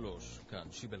השעה 3, כאן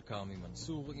שיבל קרמי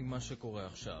מנסור עם מה שקורה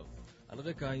עכשיו. על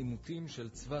רקע העימותים של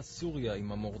צבא סוריה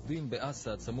עם המורדים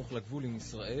באסד סמוך לגבול עם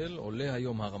ישראל, עולה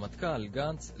היום הרמטכ"ל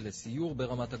גנץ לסיור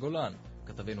ברמת הגולן.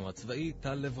 כתבנו הצבאי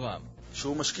טל לברם.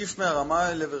 שהוא משקיף מהרמה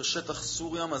אל עבר שטח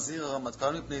סוריה, מזהיר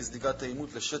הרמטכ"ל מפני זליגת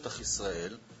העימות לשטח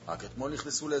ישראל. רק אתמול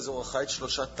נכנסו לאזור החיץ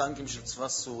 3 טנקים של צבא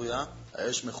סוריה.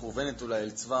 האש מכוונת אולי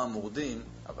אל צבא המורדים,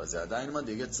 אבל זה עדיין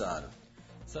מדאיג את צה"ל.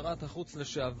 שרת החוץ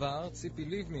לשעבר ציפי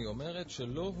לבני אומרת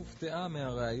שלא הופתעה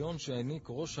מהרעיון שהעניק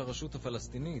ראש הרשות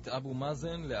הפלסטינית אבו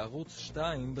מאזן לערוץ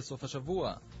 2 בסוף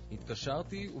השבוע.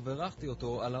 התקשרתי וברכתי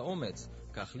אותו על האומץ.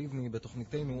 כך לבני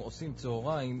בתוכניתנו עושים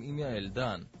צהריים עם יעל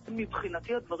דן.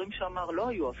 מבחינתי הדברים שאמר לא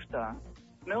היו הפתעה.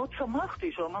 מאוד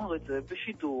שמחתי שאמר את זה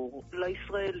בשידור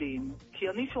לישראלים, כי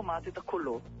אני שומעת את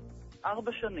הקולות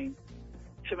 4 שנים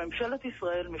שממשלת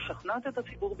ישראל משכנעת את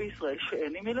הציבור בישראל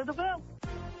שאין עם מי לדבר.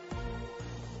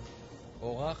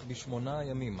 אורך ב8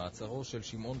 ימים מעצרו של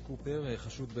שמעון קופר,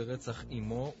 חשוד ברצח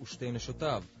אמו ושתי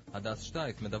נשותיו. הדס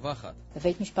שטייף מדווחת.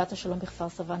 בבית משפט השלום בכפר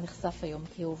סבא נחשף היום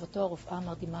כי אהובתו הרופאה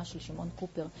המרדימה של שמעון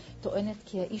קופר טוענת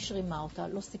כי האיש רימה אותה,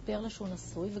 לא סיפר לה שהוא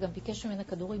נשוי וגם ביקש ממנה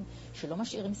כדורים שלא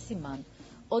משאירים סימן.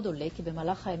 עוד עולה כי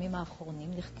במהלך הימים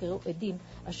האחרונים נחקרו עדים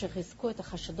אשר חיזקו את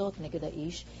החשדות נגד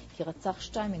האיש כי רצח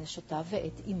 2 מנשותיו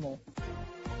ואת אמו.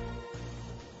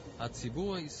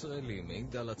 הציבור הישראלי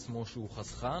מעיד על עצמו שהוא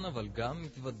חסכן, אבל גם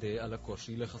מתוודה על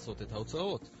הקושי לחסות את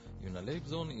ההוצאות. יונה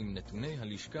לייבזון עם נתוני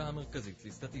הלשכה המרכזית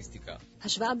לסטטיסטיקה.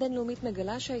 השוואה בינלאומית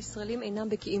מגלה שהישראלים אינם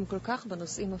בקיאים כל כך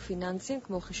בנושאים הפיננסיים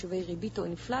כמו חישובי ריבית או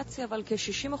אינפלציה, אבל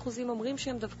כ-60% אומרים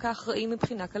שהם דווקא אחראים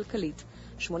מבחינה כלכלית.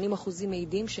 80%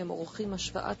 מעידים שהם עורכים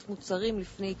השוואת מוצרים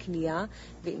לפני קנייה,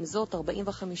 ועם זאת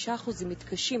 45%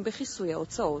 מתקשים בכיסוי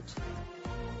ההוצאות.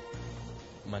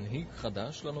 מנהיג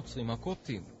חדש לנוצרים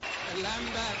הקופטים.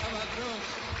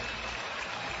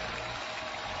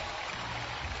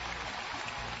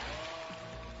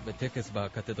 בטקס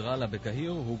בקתדרלה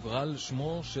בקהיר הוגרל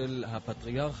שמו של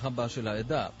הפטריארך הבא של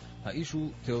העדה. האיש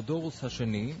הוא תיאודורוס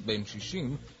השני, בן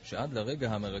 60, שעד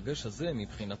לרגע המרגש הזה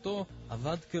מבחינתו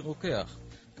עבד כרוקח.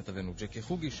 כתבנו ג'קי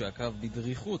חוגי שעקב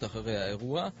בדריכות אחרי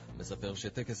האירוע, מספר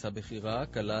שטקס הבחירה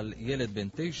כלל ילד בן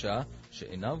 9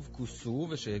 שעיניו כוסו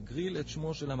ושהגריל את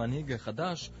שמו של המנהיג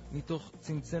החדש מתוך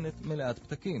צנצנת מלאת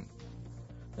פתקים.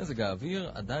 מזג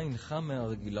האוויר עדיין חם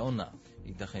מהרגיל לעונה.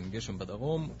 ייתכן גשם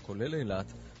בדרום, כולל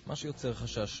אילת, מה שיוצר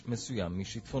חשש מסוים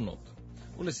משיטפונות.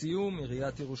 ולסיום,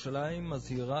 עיריית ירושלים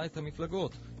מזהירה את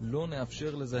המפלגות, לא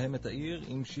נאפשר לזהם את העיר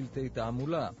עם שלטי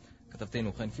תעמולה.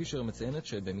 כתבתנו חן פישר מציינת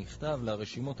שבמכתב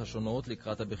לרשימות השונות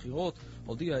לקראת הבחירות,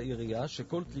 הודיעה העירייה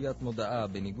שכל תליית מודעה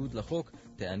בניגוד לחוק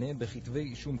תענה בכתבי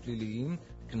אישום פליליים,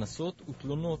 כנסות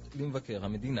ותלונות למבקר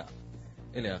המדינה.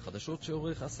 אלה החדשות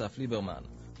שעורך אסף ליברמן.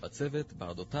 בצוות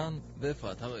ברדותן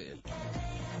ואפרת הראל.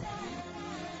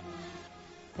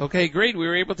 Okay, great. We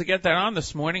were able to get that on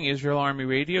this morning. Israel Army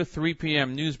Radio, 3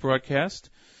 p.m. news broadcast.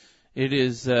 It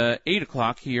is 8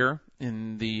 o'clock here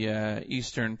in the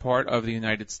eastern part of the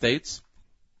United States.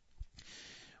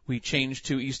 We changed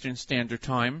to Eastern Standard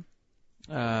Time.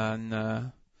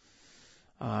 On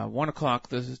 1 o'clock,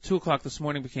 2 o'clock this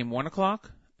morning became 1 o'clock,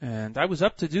 and I was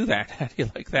up to do that. How do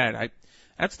you like that?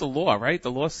 That's the law, right?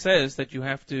 The law says that you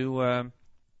have to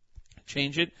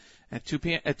change it at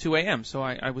 2 a.m. So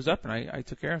I was up and I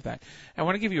took care of that. I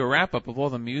want to give you a wrap-up of all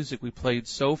the music we played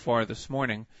so far this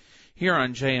morning here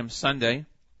on JM Sunday.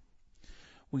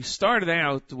 We started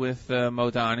out with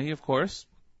Modani, of course,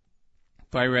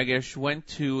 by Regesh, went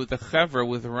to the Chevra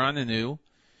with Rananu.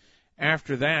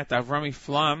 After that, Avrami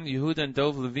Flam, Yehuda and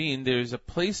Dov Levine, There's a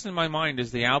Place in My Mind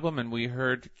is the album, and we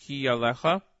heard Ki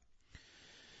Alecha.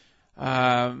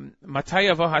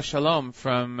 Mataya V'Hashalom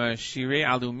from Shirei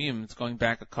Alumim. It's going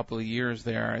back a couple of years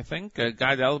there, I think.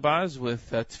 Gad Elbaz with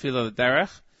Tefillah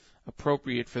Derech,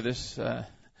 appropriate for this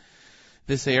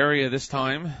area, this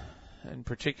time in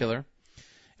particular.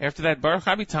 After that, Baruch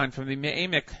Habitan from the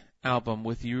Me'emek album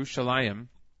with Yerushalayim,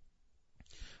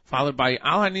 followed by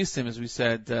Al HaNisim, as we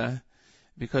said,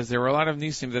 because there were a lot of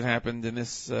Nisim that happened in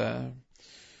this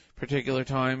particular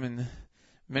time in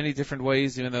many different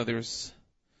ways, even though there's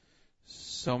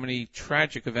so many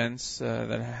tragic events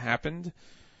that happened.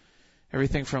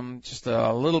 Everything from just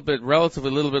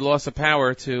relatively little bit loss of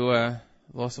power to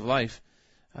loss of life.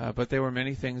 But there were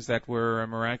many things that were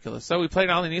miraculous. So we played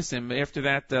Ali Nisim. After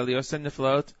that, Liosen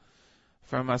Niflot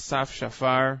from Asaf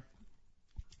Shafar,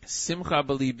 Simcha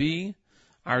Balibi,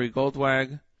 Ari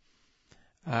Goldwag,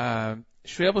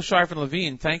 Shmuel Sharf and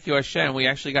Levine, Thank You Hashem. We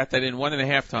actually got that in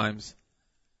 1.5 times.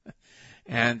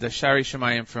 And Shari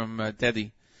Shemayim from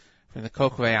Dedi, from the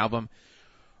Kokwe album.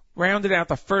 Rounded out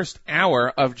the first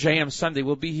hour of JM Sunday.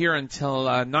 We'll be here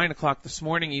until 9 o'clock this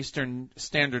morning, Eastern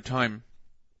Standard Time.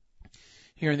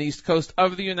 Here in the East Coast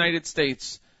of the United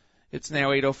States. It's now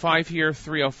 8:05 here,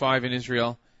 3:05 in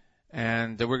Israel.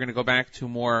 And we're going to go back to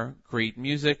more great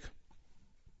music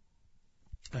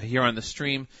here on the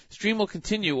stream. Stream will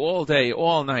continue all day,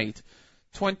 all night,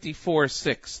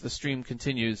 24/6. The stream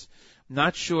continues.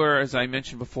 Not sure, as I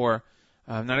mentioned before,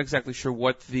 I'm not exactly sure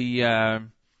what the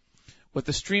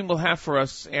stream will have for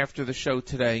us after the show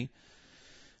today.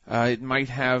 It might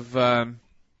have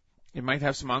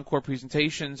some encore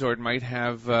presentations, or it might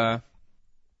have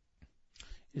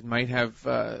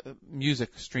music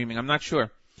streaming. I'm not sure.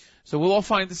 So we'll all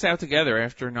find this out together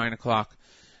after 9 o'clock.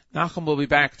 Nachum will be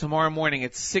back tomorrow morning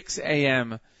at 6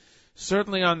 a.m.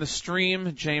 Certainly on the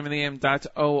stream,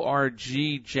 jmintheam.org,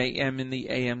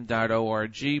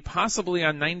 jmintheam.org, possibly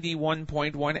on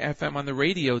 91.1 FM on the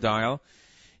radio dial,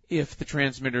 if the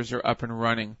transmitters are up and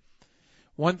running.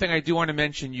 One thing I do want to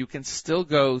mention, you can still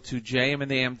go to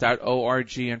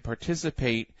jmintheam.org and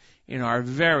participate in our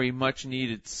very much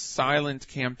needed silent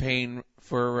campaign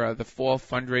for the fall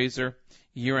fundraiser,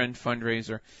 year-end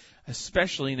fundraiser,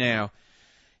 especially now.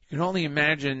 You can only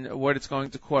imagine what it's going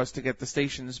to cost to get the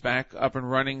stations back up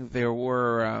and running. There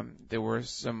were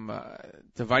some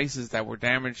devices that were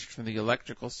damaged from the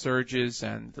electrical surges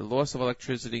and the loss of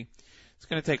electricity. It's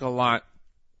going to take a lot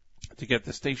to get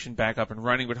the station back up and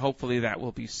running, but hopefully that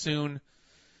will be soon.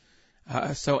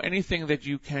 So anything that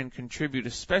you can contribute,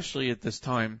 especially at this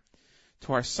time,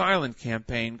 to our silent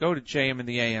campaign, go to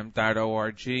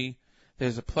jmintheam.org.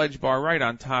 There's a pledge bar right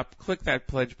on top. Click that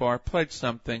pledge bar, pledge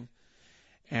something,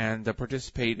 and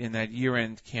participate in that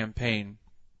year-end campaign.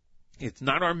 It's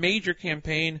not our major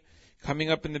campaign coming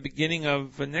up in the beginning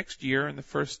of next year, in the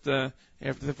first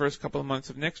after the first couple of months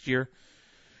of next year,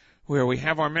 where we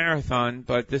have our marathon,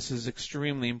 but this is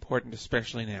extremely important,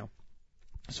 especially now.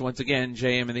 So once again,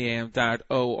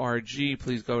 jmintheam.org.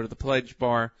 Please go to the pledge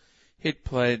bar, hit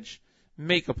pledge,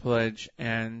 make a pledge,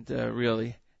 and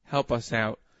really help us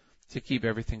out to keep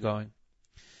everything going.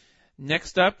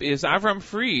 Next up is Avram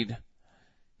Fried.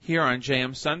 Here on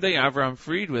JM Sunday, Avram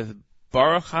Fried with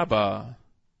Baruch Haba.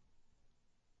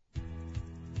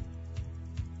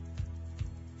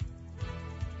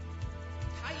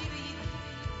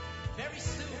 Very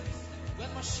soon, when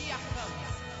Mashiach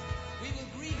comes, we will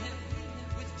greet him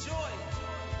with joy,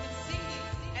 with singing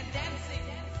and dancing,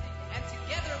 and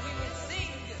together we will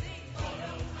sing.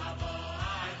 Baruch haba,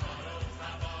 Baruch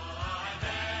haba,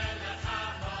 Melech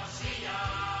HaMashiach.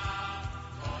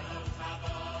 Baruch haba,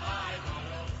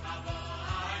 Baruch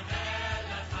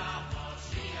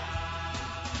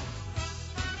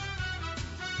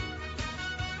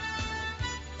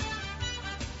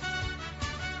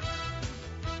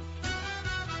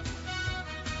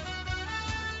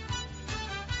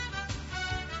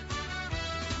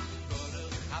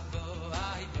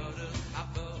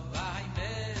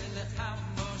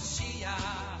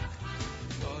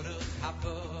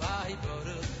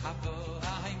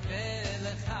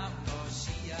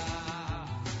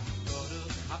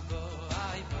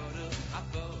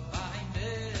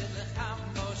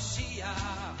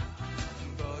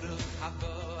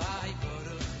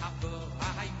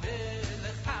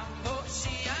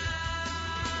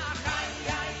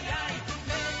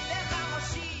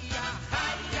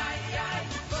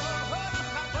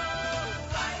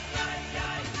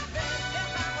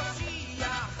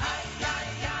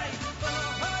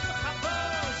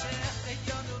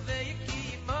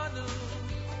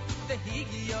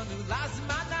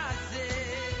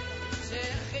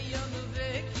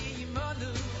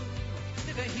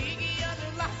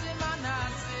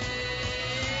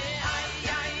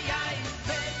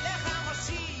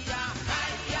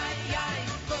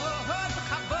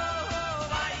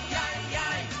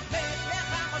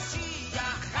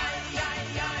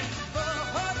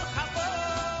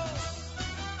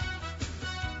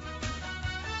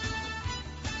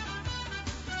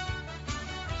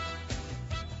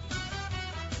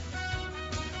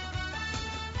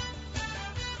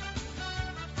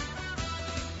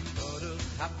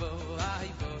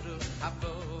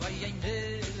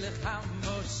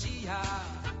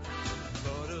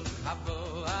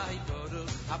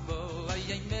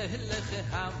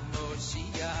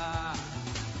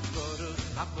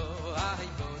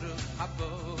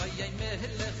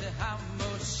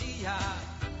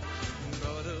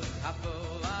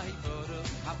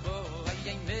haba,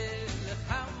 Melech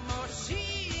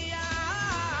HaMashiach.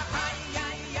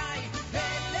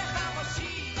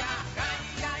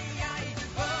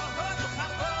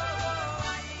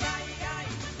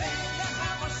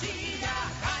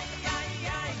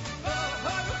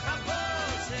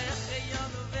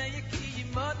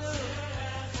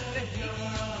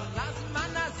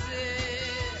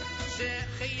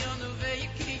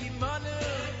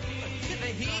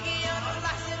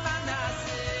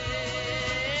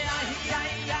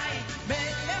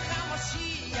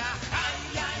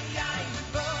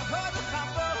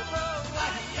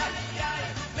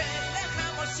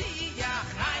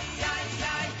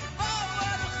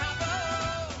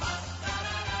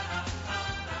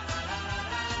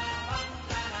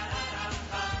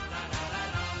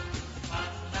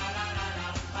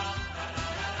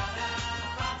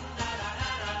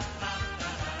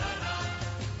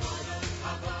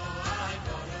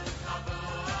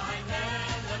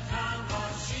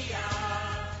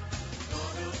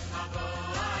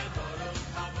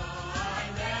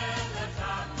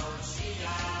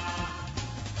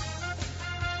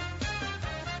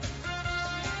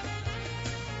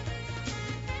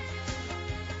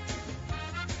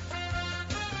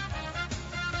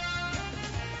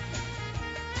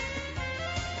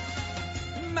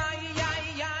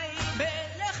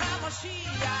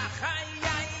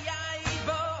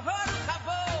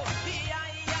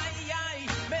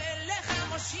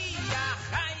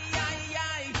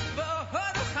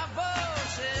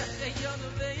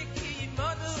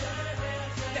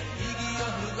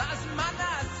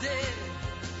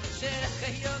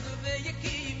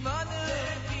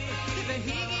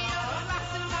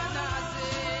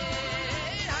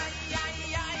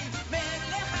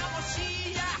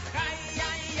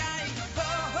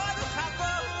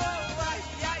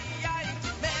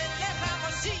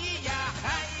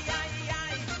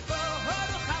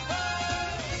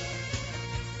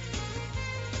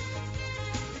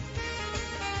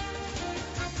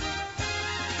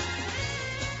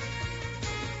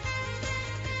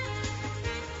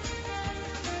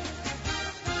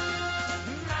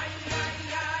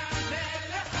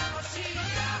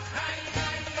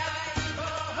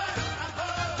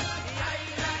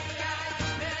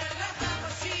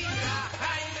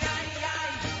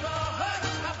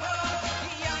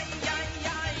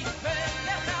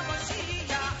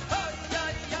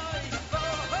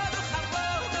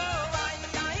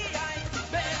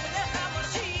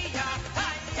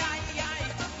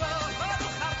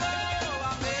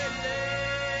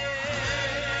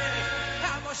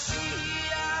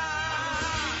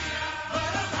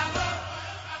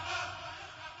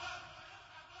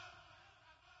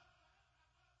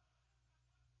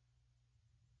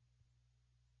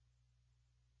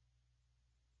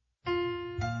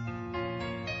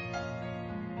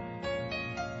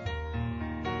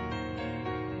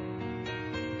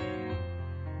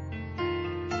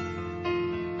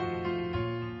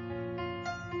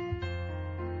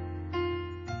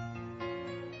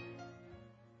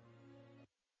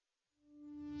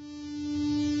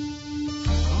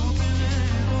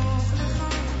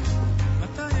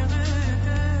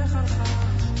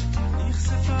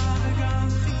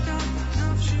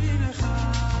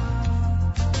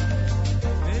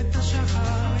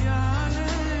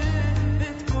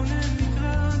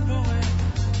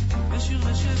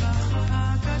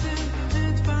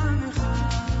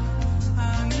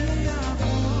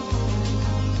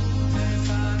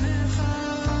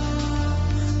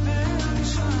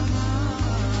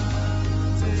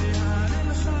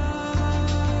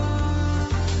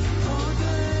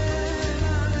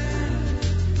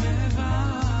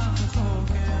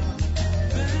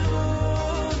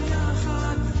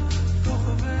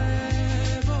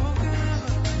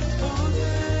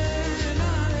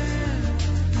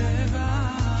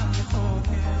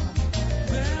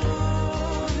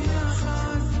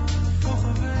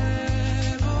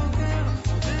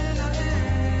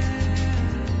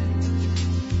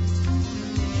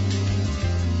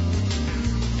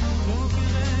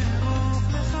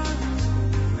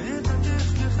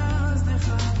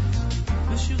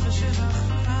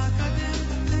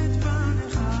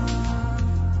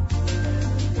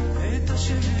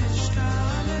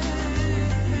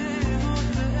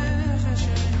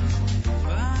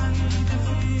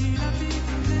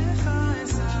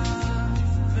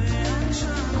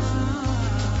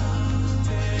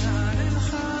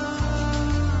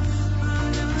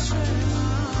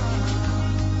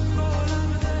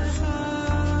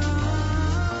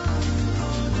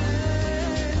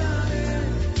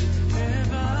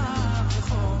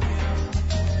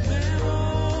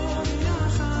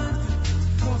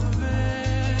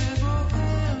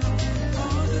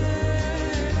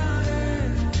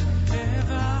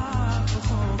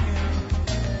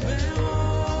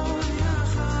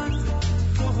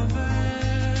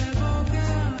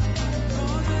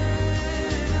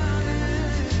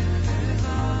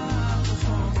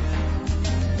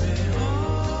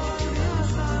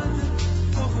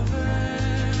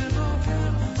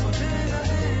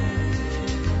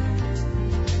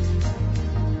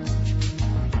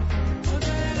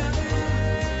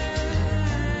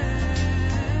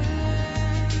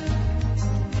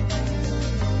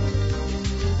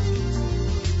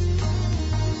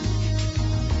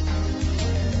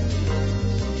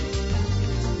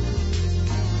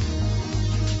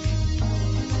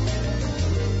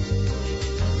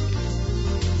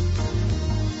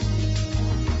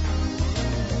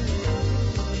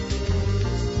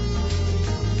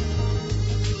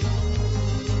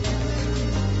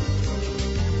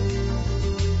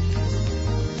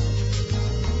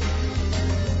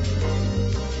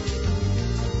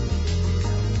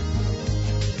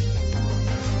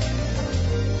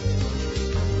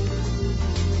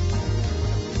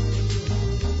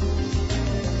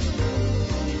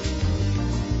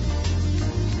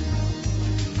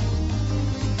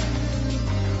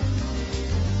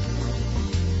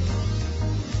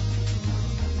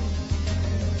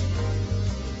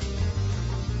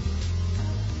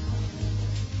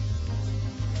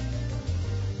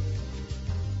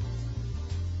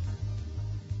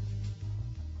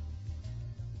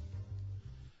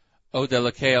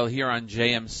 Odell Kale here on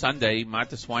JM Sunday.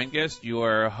 Matis Weingast,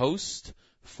 your host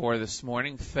for this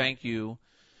morning. Thank you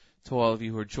to all of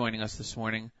you who are joining us this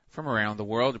morning from around the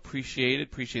world. Appreciate it.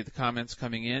 Appreciate the comments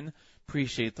coming in.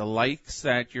 Appreciate the likes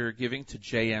that you're giving to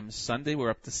JM Sunday. We're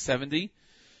up to 70.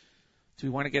 Do we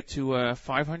want to get to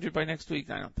 500 by next week?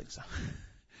 I don't think so.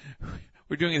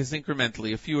 We're doing it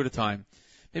incrementally, a few at a time.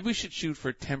 Maybe we should shoot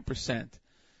for 10%.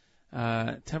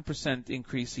 10%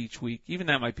 increase each week. Even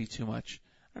that might be too much.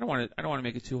 I don't want to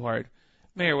make it too hard.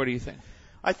 Mayor, what do you think?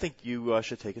 I think you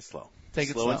should take it slow. Take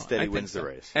it slow slow and steady I wins think the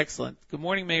so. race. Excellent. Good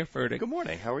morning, Mayor Furtick. Good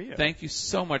morning. How are you? Thank you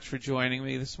so much for joining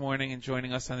me this morning and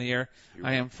joining us on the air.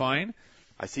 I am fine.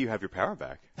 I see you have your power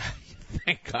back.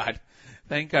 Thank God.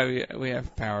 Thank God we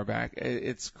have power back.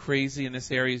 It's crazy in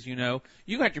this area, as you know.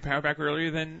 You got your power back earlier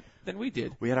than we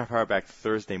did. We had our power back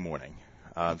Thursday morning.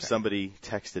 Somebody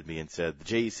texted me and said, the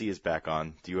JEC is back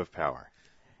on. Do you have power?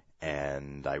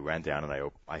 And I ran down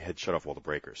and I had shut off all the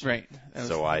breakers. Right. That was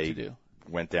so hard I to do.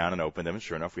 Went down and opened them, and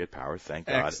sure enough, we had power. Thank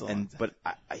God. Excellent. But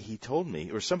he told me,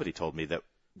 or somebody told me, that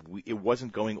it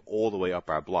wasn't going all the way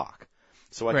up our block.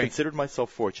 So I considered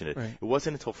myself fortunate. Right. It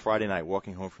wasn't until Friday night,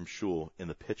 walking home from shul in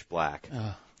the pitch black,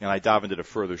 and I davened at a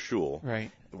further shul,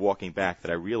 walking back, that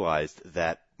I realized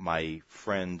that my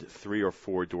friend 3 or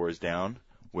 4 doors down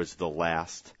was the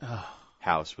last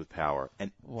house with power,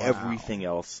 and everything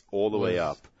else all the way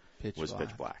up was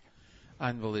pitch black.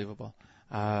 Unbelievable.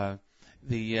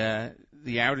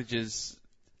 The outages,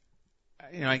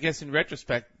 I guess in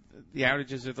retrospect, the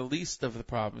outages are the least of the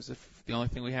problems. If the only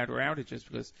thing we had were outages,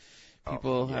 because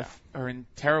people are in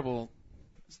terrible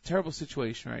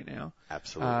situation right now.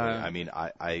 Absolutely. I mean,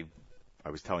 I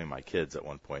was telling my kids at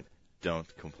one point, don't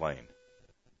complain.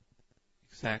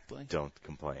 Exactly. Don't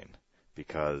complain.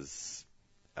 Because,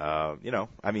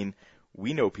 I mean,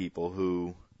 we know people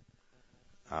who,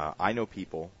 I know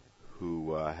people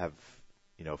who have,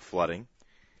 flooding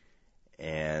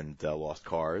and lost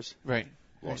cars. Right.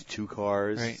 Lost 2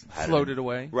 cars. Right. Floated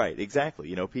away. Right,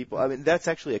 exactly. People, I mean, that's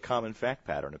actually a common fact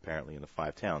pattern, apparently, in the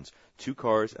 5 towns. 2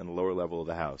 cars and the lower level of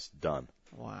the house, done.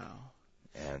 Wow.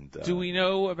 And do we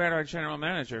know about our general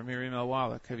manager, Miriam L.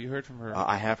 Wallach? Have you heard from her?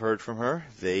 I have heard from her.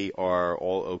 They are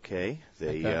all okay.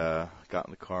 They got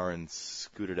in the car and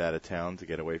scooted out of town to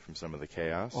get away from some of the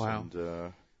chaos. Wow.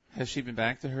 And, has she been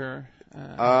back to her?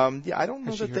 I don't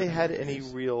know that they had any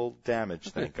real damage,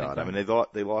 thank God. I mean,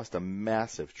 they lost a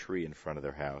massive tree in front of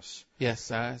their house. Yes,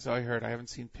 so I heard. I haven't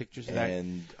seen pictures of that.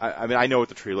 And I know what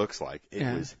the tree looks like. It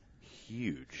was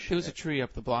huge. There was a tree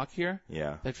up the block here.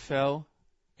 Yeah. That fell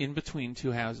in between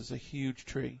 2 houses, a huge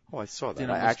tree. Oh, I saw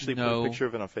that. I actually put a picture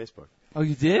of it on Facebook. Oh,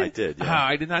 you did? I did, yeah.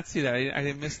 I did not see that. I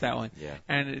didn't miss that one. Yeah.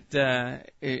 And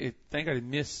it thank God it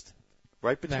missed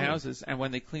right between the houses. And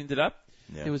when they cleaned it up,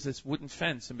 yeah. there was this wooden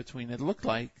fence in between. It looked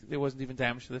like there wasn't even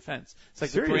damage to the fence. It's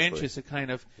like Seriously? the branches had kind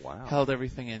of held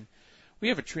everything in. We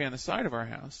have a tree on the side of our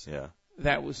house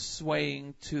that was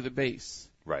swaying to the base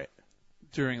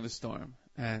during the storm.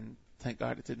 And thank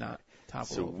God it did not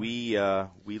topple over. We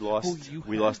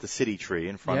lost the city tree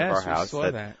in front of our house.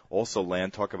 That also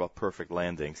talk about perfect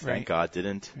landings. Thank Right. God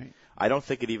didn't. Right. I don't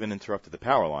think it even interrupted the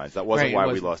power lines. That wasn't why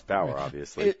we lost power,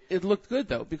 obviously. It looked good,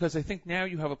 though, because I think now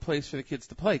you have a place for the kids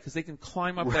to play, because they can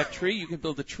climb up that tree. You can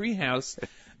build a tree house.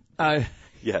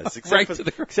 Yes, except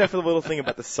for the little thing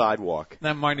about the sidewalk.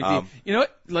 Not minor you know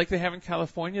what? Like they have in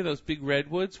California, those big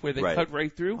redwoods where they cut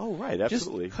right through. Oh, right,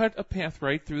 absolutely. Just cut a path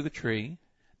right through the tree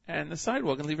and the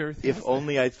sidewalk and leave everything else If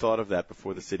only I'd thought of that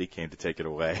before the city came to take it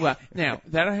away. Well, now,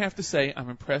 that I have to say, I'm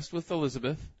impressed with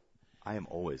Elizabeth. I am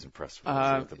always impressed with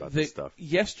Elizabeth about this stuff.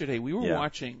 Yesterday, we were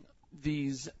watching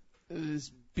this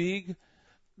big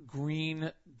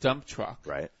green dump truck.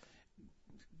 Right.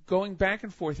 Going back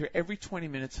and forth here every 20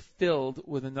 minutes, filled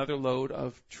with another load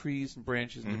of trees and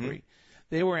branches and debris.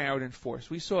 They were out in force.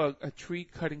 We saw a tree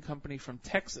cutting company from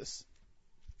Texas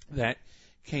that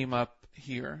came up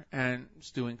here and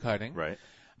was doing cutting. Right.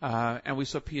 And we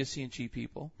saw PSC&G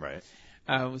people. Right.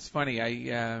 It was funny.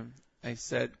 I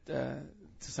said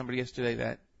to somebody yesterday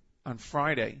that on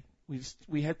Friday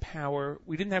we had power.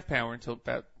 We didn't have power until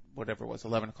about whatever it was,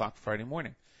 11 o'clock Friday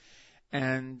morning.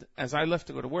 And as I left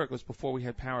to go to work, it was before we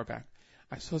had power back.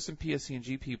 I saw some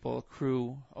PSC&G people, a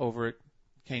crew over at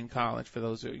Kane College,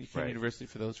 Kane University,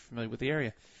 for those familiar with the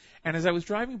area. And as I was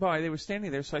driving by, they were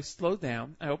standing there, so I slowed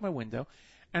down. I opened my window,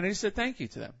 and I just said thank you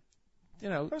to them.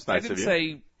 That's I nice didn't of you.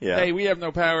 say, hey, we have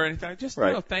no power or anything. I just,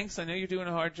 thanks. I know you're doing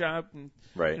a hard job, and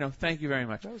thank you very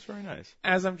much. That was very nice.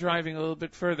 As I'm driving a little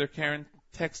bit further, Karen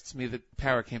texts me that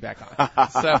power came back on.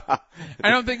 So I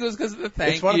don't think it was because of the thank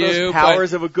you. It's one of those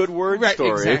powers of a good word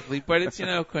story. Exactly. But it's,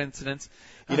 coincidence.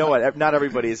 You know what? Not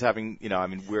everybody is having,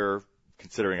 we're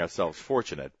considering ourselves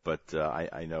fortunate, but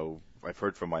I know I've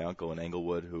heard from my uncle in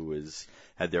Englewood who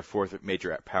had their 4th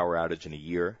major power outage in a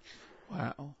year.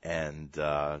 Wow. And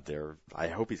I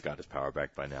hope he's got his power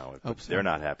back by now. But Hope so. they're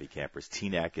not happy campers.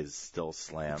 Teaneck is still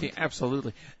slammed.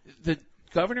 Absolutely. The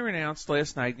governor announced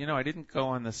last night, I didn't go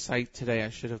on the site today. I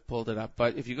should have pulled it up.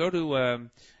 But if you go to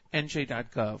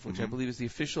nj.gov, which I believe is the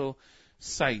official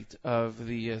site of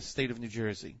the state of New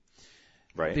Jersey,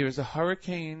 right, there is a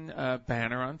hurricane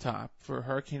banner on top for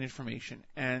hurricane information.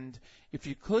 And if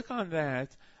you click on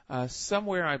that,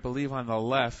 somewhere I believe on the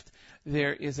left,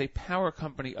 there is a power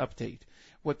company update.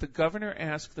 What the governor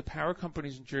asked the power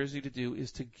companies in Jersey to do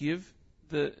is to give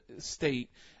the state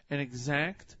an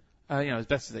exact as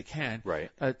best as they can,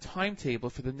 a timetable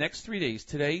for the next 3 days,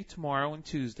 today, tomorrow, and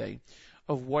Tuesday,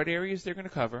 of what areas they're going to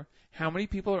cover, how many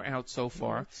people are out so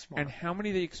far, and how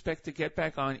many they expect to get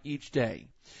back on each day.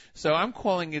 So I'm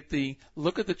calling it the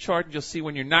look at the chart and you'll see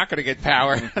when you're not going to get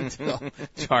power until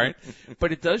chart.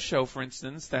 But it does show, for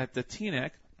instance, that the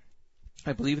Teaneck,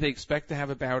 I believe they expect to have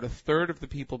about a third of the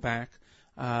people back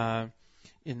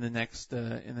in the next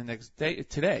day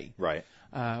today,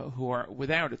 who are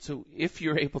without it. So if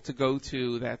you're able to go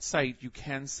to that site, you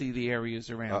can see the areas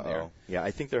around there. Yeah,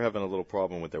 I think they're having a little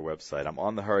problem with their website. I'm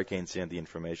on the Hurricane Sandy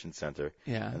Information Center,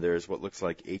 and there's what looks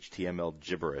like HTML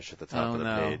gibberish at the top of the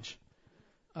page.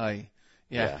 I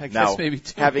guess now, maybe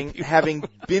having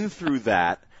been through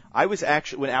that, I was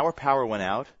actually, when our power went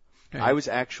out, I was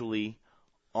actually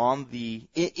on the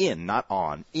in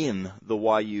the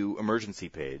YU emergency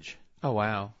page. Oh,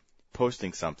 wow.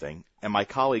 Posting something, and my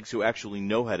colleagues who actually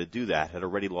know how to do that had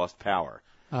already lost power.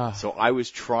 So I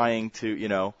was trying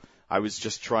to, I was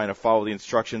just trying to follow the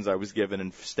instructions I was given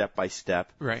and step by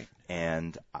step. Right.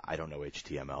 And I don't know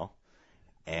HTML.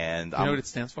 And you know what it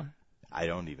stands for? I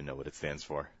don't even know what it stands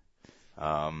for.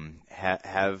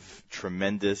 Have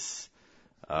tremendous,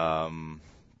 I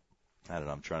don't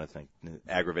know, I'm trying to think.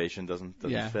 Aggravation doesn't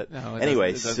fit. No,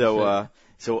 anyway, it doesn't fit.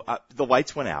 So the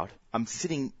lights went out. I'm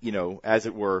sitting, as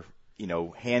it were,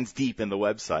 hands deep in the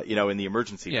website, in the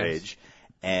emergency page,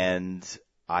 and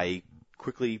I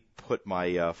quickly put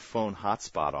my phone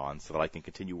hotspot on so that I can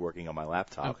continue working on my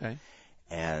laptop. Okay.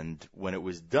 And when it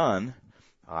was done,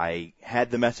 I had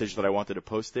the message that I wanted to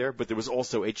post there, but there was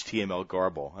also HTML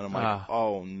garble. And I'm like,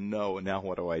 oh no, now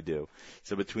what do I do?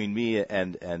 So between me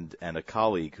and a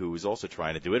colleague who was also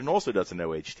trying to do it and also doesn't know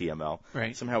HTML,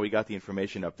 somehow we got the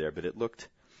information up there, but it looked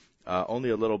only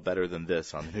a little better than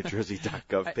this on the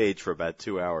NewJersey.gov page for about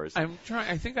 2 hours.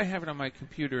 I think I have it on my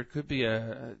computer. It could be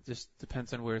just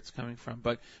depends on where it's coming from.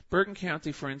 But Bergen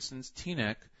County, for instance,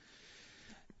 Teaneck,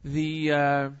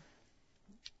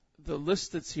 the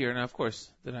list that's here, now of course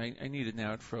that I needed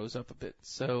now, it froze up a bit.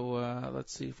 So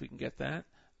let's see if we can get that.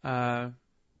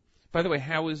 By the way,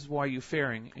 how is YU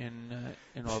faring in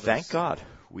all this? Thank God.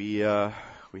 We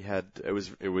had it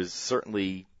was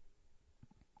certainly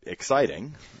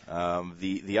exciting.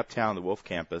 The Uptown, the Wolf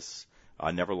campus,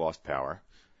 never lost power.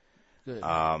 Good.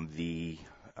 The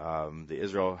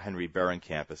Israel Henry Barron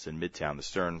campus in Midtown, the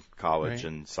Stern College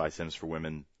and Cy Sims for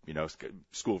Women,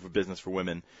 School for Business for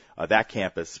Women, that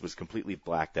campus was completely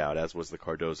blacked out, as was the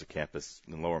Cardozo campus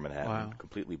in Lower Manhattan,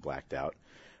 completely blacked out.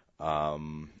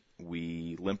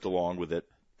 We limped along with it,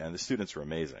 and the students were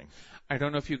amazing. I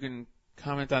don't know if you can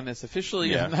comment on this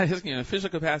officially. Yeah. I'm not asking in official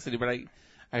capacity, but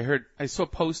I saw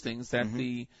postings that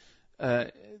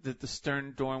the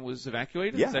Stern dorm was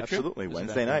evacuated. Yeah, Is that absolutely. True?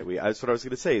 Wednesday night. That's what I was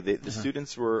going to say. The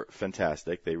students were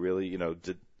fantastic. They really,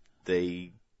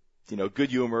 good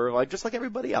humor, just like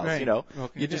everybody else.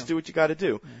 You just do what you got to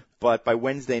do. But by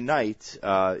Wednesday night,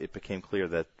 it became clear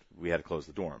that we had to close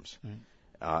the dorms,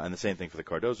 and the same thing for the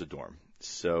Cardozo dorm.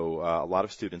 So a lot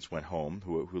of students went home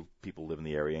who people live in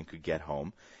the area and could get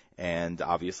home, and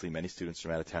obviously many students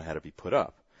from out of town had to be put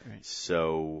up. Right.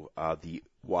 So the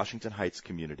Washington Heights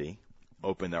community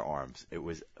opened their arms. It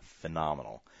was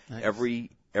phenomenal. Nice.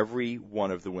 Every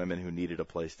one of the women who needed a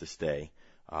place to stay,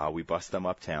 we bussed them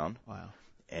uptown. Wow.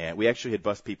 And we actually had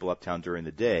bussed people uptown during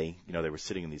the day. They were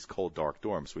sitting in these cold, dark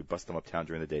dorms. So we bussed them uptown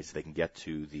during the day so they can get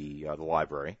to the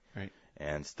library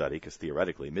and study, because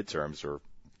theoretically midterms are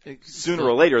sooner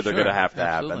or later they're going to have to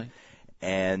happen.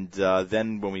 And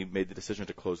then when we made the decision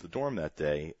to close the dorm that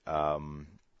day,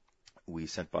 we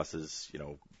sent buses,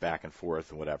 back and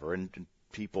forth and whatever. And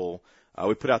people,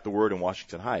 we put out the word in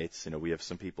Washington Heights. We have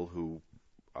some people who,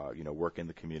 work in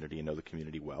the community and know the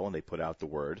community well, and they put out the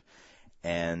word.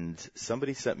 And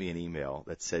somebody sent me an email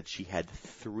that said she had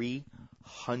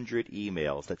 300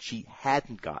 emails that she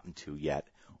hadn't gotten to yet,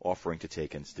 offering to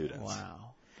take in students.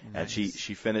 Wow. Nice. Nice. And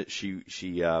she finished.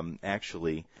 She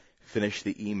actually finished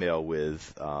the email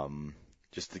with,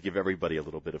 just to give everybody a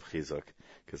little bit of chizuk,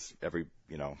 because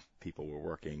people were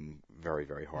working very,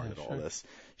 very hard at all this.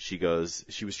 She was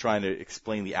trying to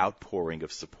explain the outpouring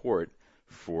of support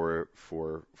for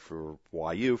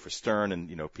YU, for Stern,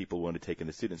 and people who want to take in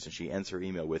the students, and she ends her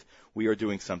email with, "We are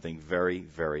doing something very,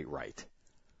 very right."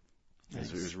 Nice.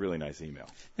 It was a really nice email.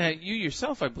 Now, you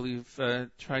yourself, I believe,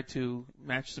 tried to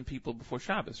match some people before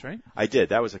Shabbos, right? I did.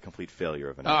 That was a complete failure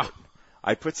of an effort.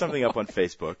 I put something up on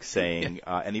Facebook saying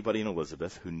anybody in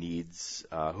Elizabeth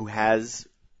who has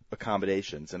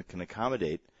accommodations and can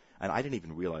accommodate, and I didn't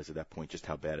even realize at that point just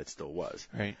how bad it still was.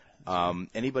 Right.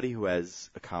 Anybody who has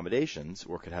accommodations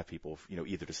or could have people,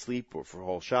 either to sleep or for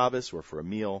whole Shabbos or for a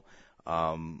meal,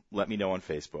 let me know on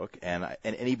Facebook. And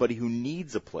anybody who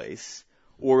needs a place,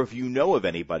 or if you know of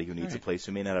anybody who needs a place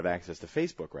who may not have access to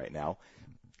Facebook right now,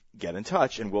 get in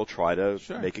touch and we'll try to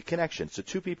make a connection. So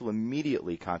 2 people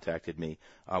immediately contacted me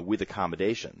with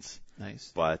accommodations.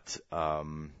 Nice. But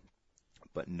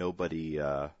nobody,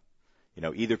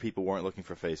 either people weren't looking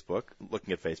at Facebook,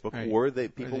 or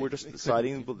people were just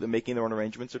deciding, making their own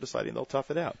arrangements or deciding they'll tough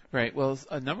it out. Right. Well,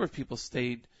 a number of people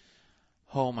stayed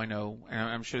home, I know, and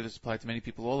I'm sure this applied to many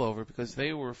people all over, because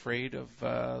they were afraid of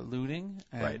looting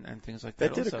and things like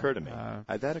that. That did occur to me.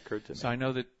 That occurred to me. So I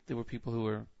know that there were people who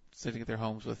were sitting at their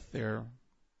homes with their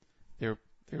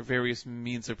various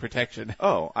means of protection.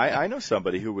 Oh, I know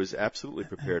somebody who was absolutely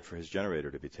prepared for his generator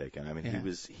to be taken. I mean,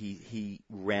 he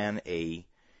ran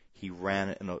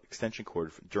an extension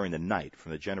cord during the night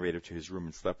from the generator to his room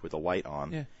and slept with a light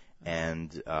on,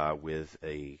 and with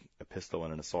a pistol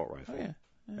and an assault rifle. Oh, yeah.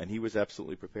 And he was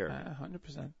absolutely prepared.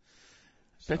 100%.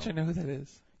 Bet you know who that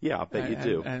is. Yeah, I bet you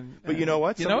do. But you know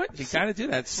what? You know what? You got to do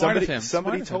that. Smart of him.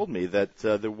 Somebody told me that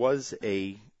there was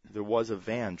a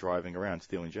van driving around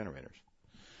stealing generators.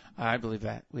 I believe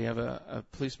that. We have a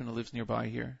policeman who lives nearby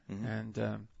here,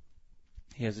 and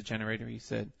he has a generator. He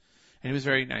said, and he was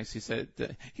very nice. He said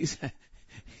he's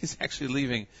actually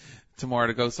leaving tomorrow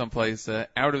to go someplace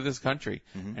out of this country.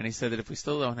 And he said that if we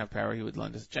still don't have power, he would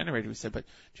lend us a generator. He said, but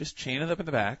just chain it up in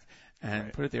the back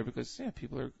and put it there because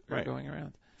people are going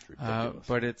around.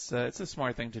 But it's a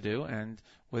smart thing to do, and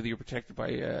whether you're protected by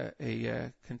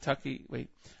a Kentucky,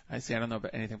 I don't know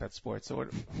about anything about sports. So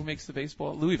who makes the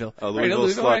baseball? Louisville. Louisville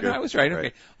Slugger. I was right.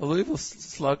 Okay, a Louisville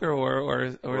Slugger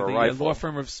or the law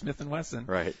firm of Smith and Wesson.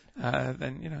 Right.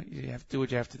 Then you have to do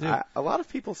what you have to do. A lot of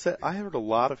people said. I heard a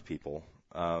lot of people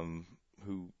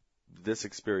who this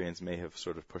experience may have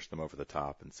sort of pushed them over the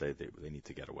top and say they need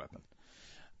to get a weapon.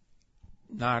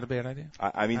 Not a bad idea.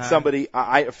 I mean,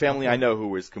 a family I know who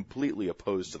was completely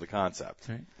opposed to the concept.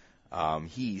 Right.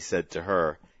 He said to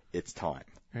her, "It's time."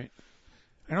 Right.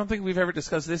 I don't think we've ever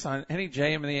discussed this on any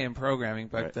JM and the AM programming,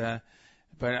 but I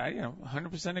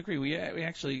 100% agree. We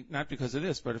actually, not because of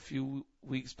this, but a few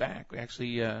weeks back, we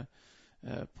actually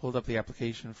pulled up the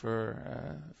application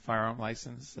for firearm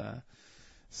license. You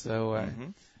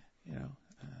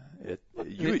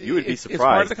would be surprised. It's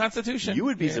part of the Constitution. You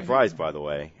would be surprised, by the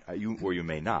way, or you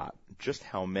may not, just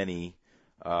how many,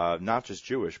 not just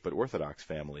Jewish, but Orthodox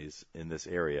families in this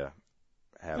area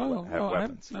have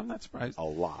weapons. I'm not surprised. A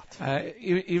lot.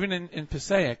 Even in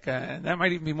Passaic, that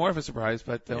might even be more of a surprise,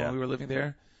 but when we were living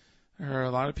there are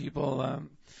a lot of people,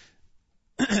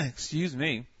 excuse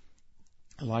me,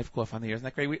 a live cough on the air. Isn't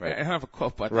that great? I don't have a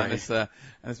cough button on this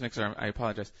mixer. I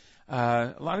apologize.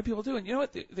 A lot of people do. And you know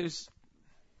what?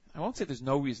 I won't say there's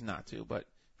no reason not to, but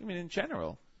I mean, in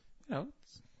general,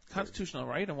 it's constitutional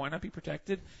right, and why not be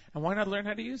protected, and why not learn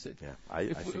how to use it? Yeah,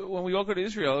 when we all go to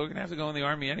Israel, we're going to have to go in the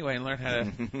army anyway and learn how to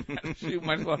shoot.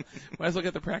 Might as well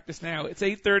get the practice now. It's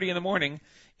 8:30 in the morning,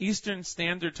 Eastern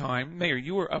Standard Time. Mayor,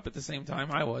 you were up at the same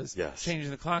time I was. Yes. Changing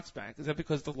the clocks back. Is that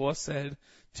because the law said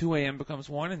 2 a.m. becomes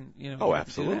 1, and Oh,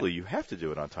 absolutely. You have to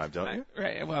do it on time, don't you?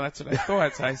 Right. Well, that's what I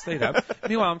thought. So I stayed up.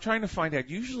 Meanwhile, I'm trying to find out.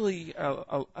 Usually,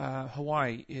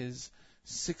 Hawaii is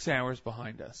 6 hours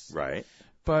behind us. Right.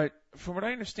 But from what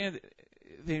I understand,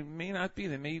 they may not be.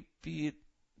 They may be at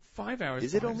 5 hours.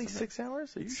 Is it only 6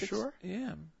 hours? Are you sure?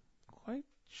 Yeah, I'm quite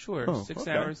sure. Oh, 6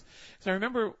 okay. hours. So I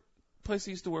remember a place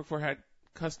I used to work for had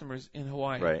customers in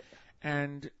Hawaii. Right.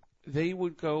 And they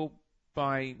would go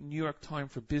by New York time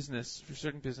for business, for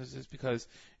certain businesses, because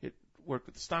it worked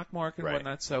with the stock market and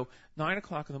whatnot. So 9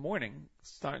 o'clock in the morning,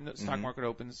 stock market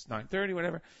opens 9:30,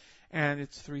 whatever. And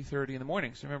it's 3:30 in the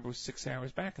morning. So remember, it was 6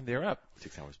 hours back, and they're up.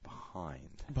 6 hours behind.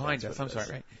 Behind us. I'm sorry,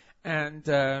 right? And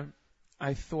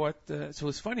I thought, so it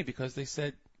was funny because they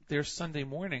said their Sunday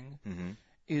morning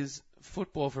is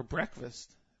football for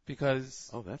breakfast because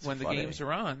when the games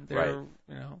are on, they're,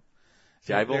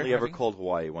 See, I've only ever called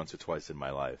Hawaii once or twice in my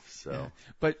life, so. Yeah.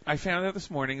 But I found out this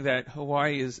morning that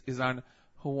Hawaii is on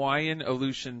Hawaiian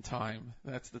Aleutian time.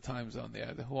 That's the time zone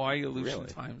there. The Hawaii Aleutian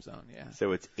Really? time zone. Yeah.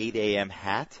 So it's 8 a.m.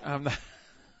 hat.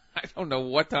 I don't know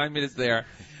what time it is there,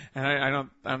 and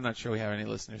I'm not sure we have any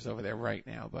listeners over there right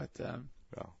now. But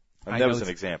that was an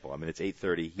example. I mean, it's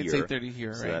 8:30 here. It's 8:30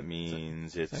 here, so right? that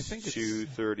means I it's think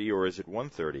 2:30, or is it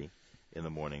 1:30 in the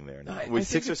morning there now? I With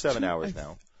think 6 or it's 7 two- hours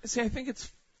now. See, I think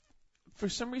it's for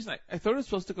some reason I thought it was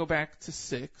supposed to go back to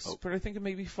 6, but I think it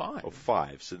may be 5. Oh,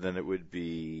 5. So then it would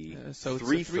be so it's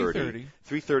 3:30.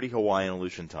 3:30 Hawaiian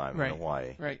Aleutian time Right. in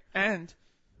Hawaii. Right. And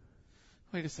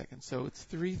wait a second. So it's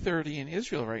 3:30 in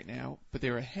Israel right now, but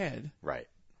they're ahead. Right.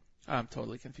 I'm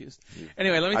totally confused.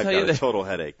 Anyway, let me I've tell got you a that total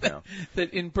headache now.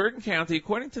 that in Bergen County,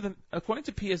 according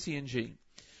to PSE&G,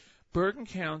 Bergen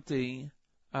County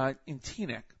in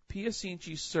Teaneck,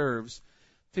 PSE&G serves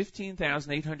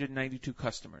 15,892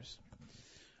 customers.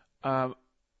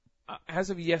 As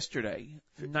of yesterday,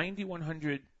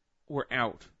 9,100 were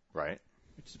out. Right.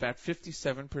 Which is about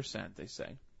 57%, they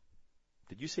say.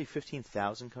 Did you say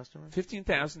 15,000 customers?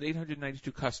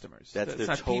 15,892 customers. That's their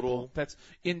not total? People. That's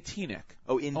in Teaneck.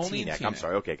 Oh, in Only Teaneck. in I'm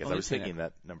sorry. Okay, because I Only was Teaneck. thinking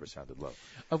that number sounded low.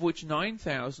 Of which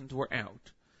 9,000 were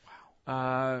out.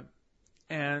 Wow.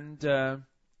 And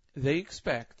they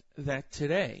expect that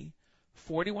today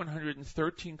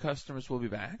 4,113 customers will be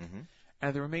back,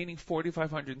 and the remaining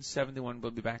 4,571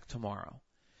 will be back tomorrow.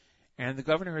 And the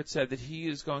governor had said that he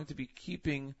is going to be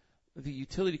keeping the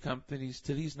utility companies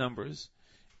to these numbers,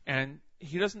 and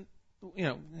he doesn't,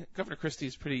 Governor Christie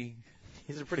is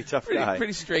he's a pretty tough guy.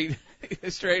 Pretty straight.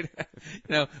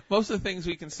 Most of the things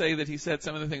we can say that he said,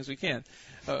 some of the things we can't.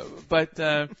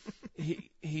 But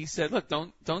he said, look,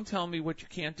 don't tell me what you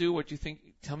can't do, what you think.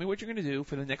 Tell me what you're going to do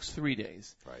for the next 3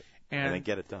 days. Right. And then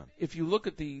get it done. If you look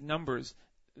at the numbers,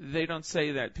 they don't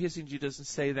say that. PSE&G doesn't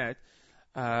say that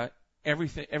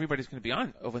everybody's going to be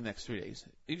on over the next 3 days.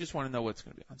 You just want to know what's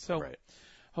going to be on. So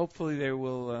hopefully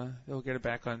they'll get it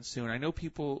back on soon. I know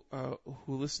people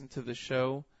who listen to the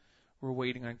show were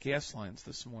waiting on gas lines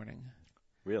this morning.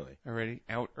 Really? Already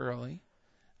out early.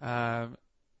 The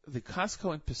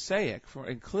Costco in Passaic,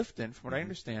 in Clifton, from what I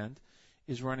understand,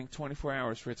 is running 24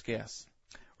 hours for its gas.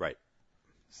 Right.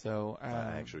 So I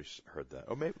actually heard that.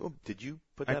 Did you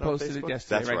put that I posted on Facebook? it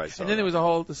yesterday, That's right? right. And then there was a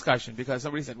whole discussion because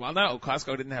somebody said, well, no,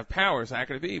 Costco didn't have power, so how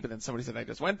could it be? But then somebody said, I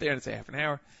just went there and it's half an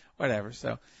hour, whatever.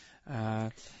 So,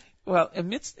 in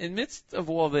midst of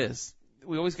all this,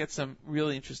 we always get some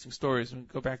really interesting stories. We'll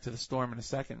go back to the storm in a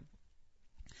second.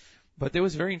 But there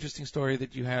was a very interesting story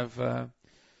that you have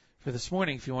for this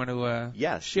morning, if you want to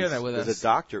share that with us. There's a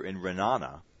doctor in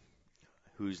Renana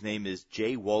whose name is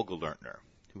Jay Wohlgelerntner,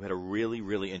 who had a really,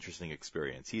 really interesting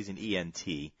experience. He's an ENT,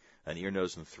 an ear,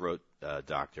 nose, and throat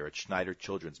doctor at Schneider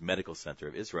Children's Medical Center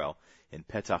of Israel in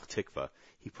Petach Tikva.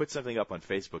 He put something up on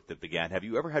Facebook that began, have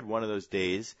you ever had one of those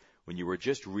days when you were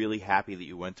just really happy that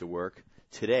you went to work?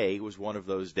 Today was one of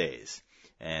those days.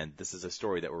 And this is a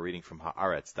story that we're reading from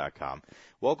Haaretz.com.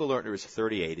 Wohlgelerntner is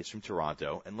 38. He's from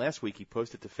Toronto. And last week he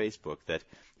posted to Facebook that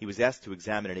he was asked to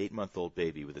examine an 8-month-old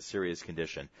baby with a serious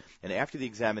condition. And after the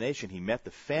examination, he met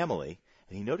the family,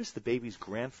 and he noticed the baby's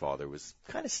grandfather was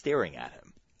kind of staring at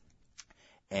him.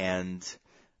 And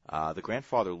the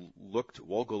grandfather looked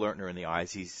Wohlgelerntner in the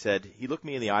eyes. He said, he looked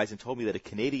me in the eyes and told me that a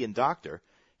Canadian doctor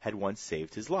had once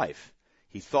saved his life.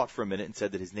 He thought for a minute and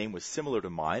said that his name was similar to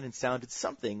mine and sounded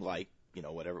something like,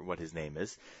 what his name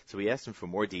is. So he asked him for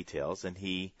more details, and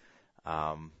he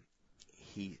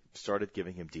started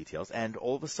giving him details, and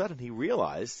all of a sudden he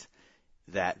realized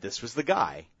that this was the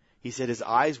guy. He said his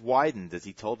eyes widened as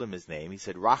he told him his name. He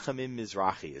said Rachamim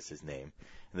Mizrahi is his name.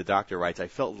 And the doctor writes, I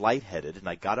felt lightheaded, and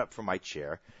I got up from my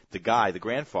chair. The guy, the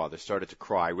grandfather, started to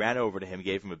cry, ran over to him,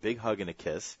 gave him a big hug and a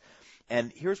kiss.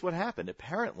 And here's what happened.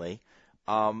 Apparently,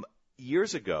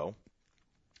 years ago,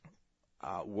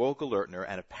 Wohlgelerntner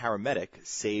and a paramedic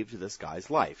saved this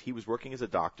guy's life. He was working as a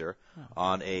doctor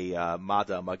on a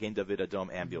Magen David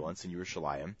Adom ambulance in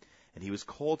Yerushalayim, and he was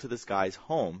called to this guy's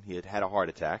home. He had had a heart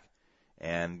attack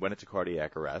and went into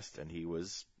cardiac arrest, and he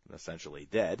was essentially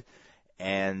dead.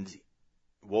 And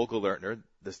Wohlgelerntner,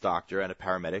 this doctor and a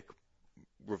paramedic,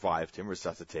 revived him,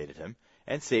 resuscitated him,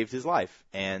 and saved his life.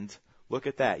 And look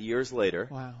at that, years later.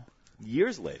 Wow.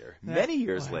 Years later, many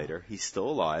years later, he's still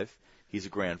alive. He's a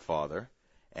grandfather,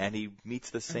 and he meets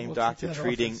the same doctor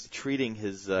treating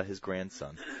his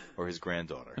grandson or his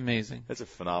granddaughter. Amazing. That's a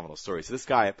phenomenal story. So this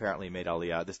guy apparently made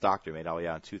Aliyah. This doctor made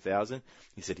Aliyah in 2000.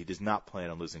 He said he does not plan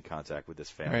on losing contact with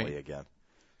this family again.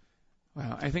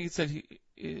 Wow. I think it said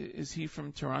is he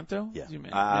from Toronto?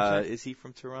 Yeah. Is he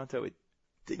from Toronto?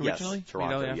 Originally? Yes,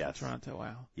 Toronto. Yes. From Toronto.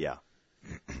 Wow. Yeah.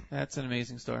 That's an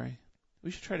amazing story.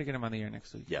 We should try to get him on the air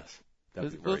next week. Yes. That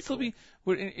would be Will very it still be,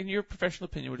 in your professional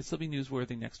opinion, would it still be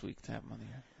newsworthy next week to have him on the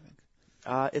air?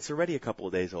 It's already a couple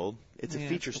of days old. It's a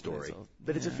feature story,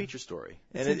 but it's a feature story,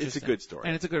 and it's a good story.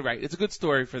 And it's a good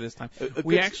story for this time. A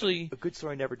good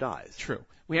story never dies. True.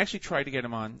 We actually tried to get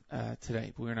him on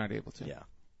today, but we were not able to. Yeah,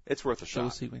 it's worth a shot.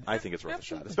 We'll see I think it's worth a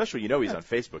shot, especially he's on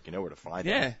Facebook. You know where to find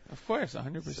him. Yeah, of course,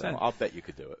 100%. So I'll bet you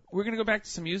could do it. We're going to go back to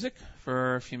some music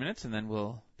for a few minutes, and then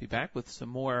we'll be back with some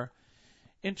more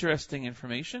interesting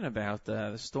information about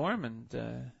the storm.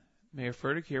 And Mayor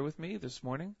Fertig here with me this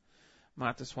morning.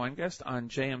 Matis Weingast on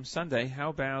JM Sunday. How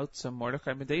about some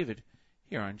Mordechai McDavid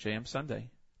here on JM Sunday?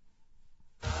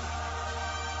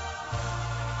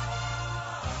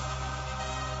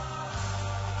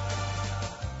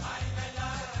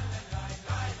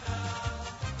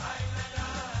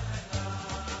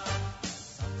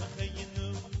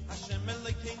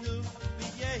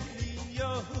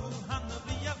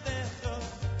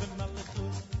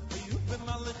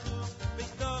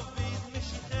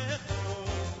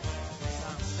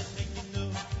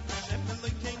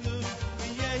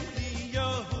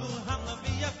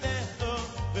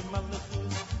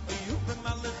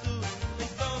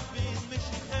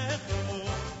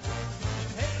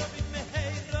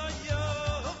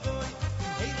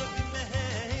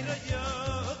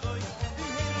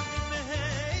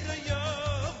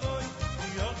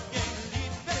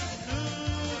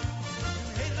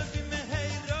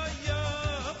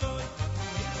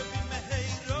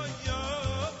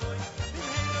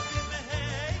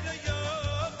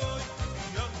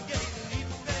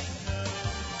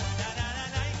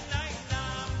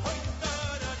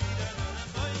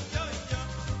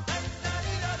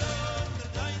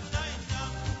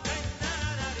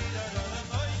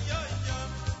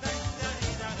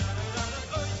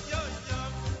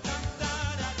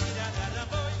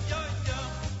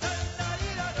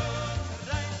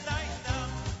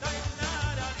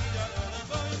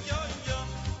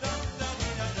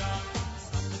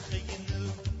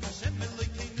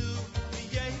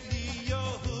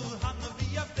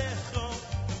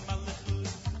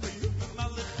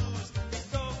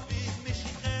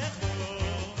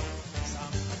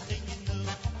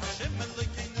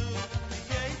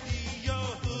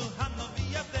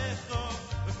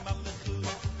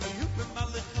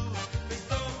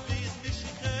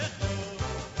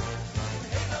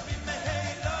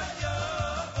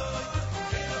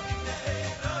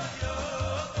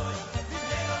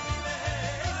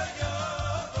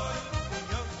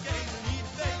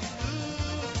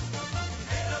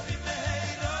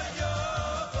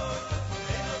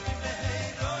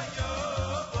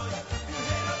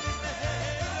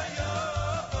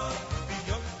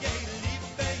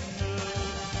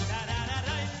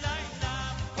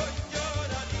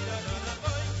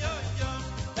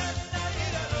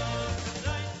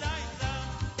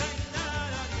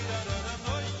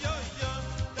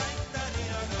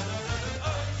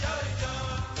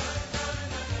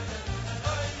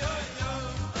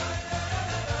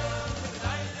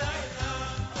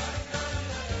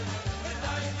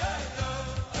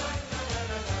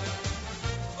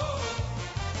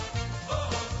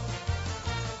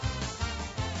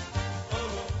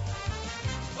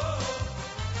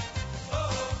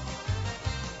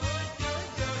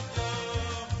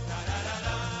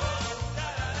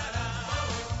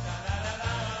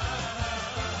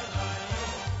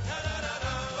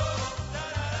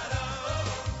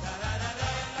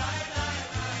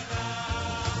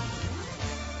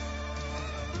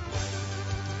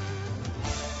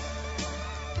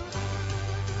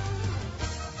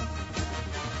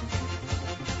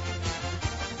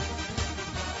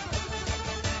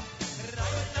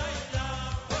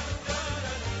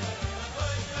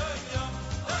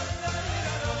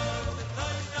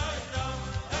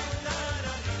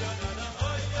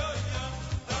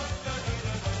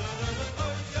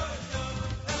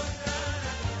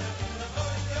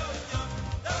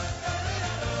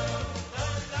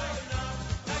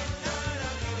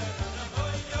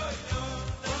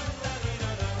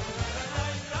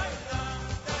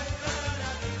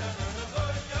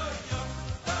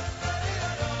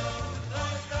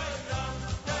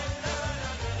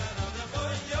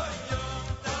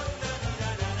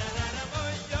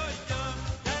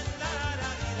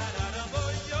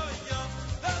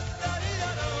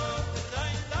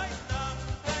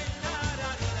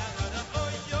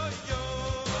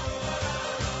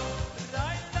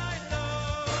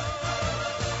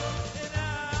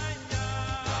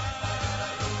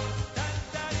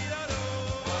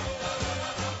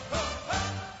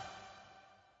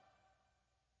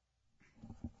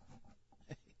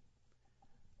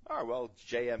 Well,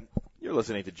 JM, you're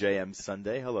listening to JM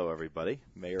Sunday. Hello, everybody.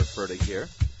 Mayor Fertig here.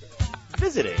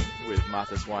 visiting with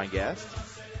Matas Weingast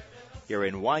here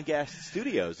in Weingast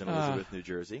Studios in Elizabeth, New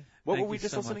Jersey. What were we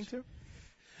just listening to?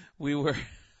 We were,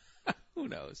 who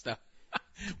knows? No.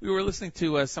 We were listening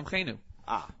to Samchenu,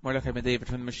 Mordechai Ben David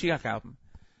from the Mashiach album.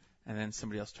 And then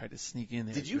somebody else tried to sneak in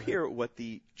there. Did you hear what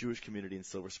the Jewish community in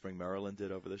Silver Spring, Maryland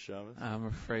did over the Shabbos? I'm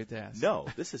afraid to ask. No,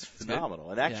 this is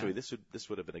phenomenal. And actually, this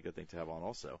would have been a good thing to have on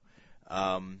also.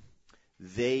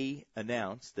 They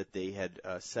announced that they had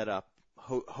set up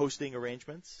hosting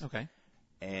arrangements. Okay.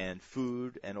 And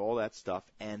food and all that stuff,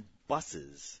 and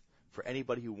buses for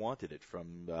anybody who wanted it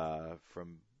from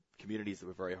communities that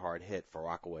were very hard hit, Far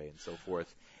Rockaway and so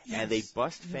forth. Yes. And they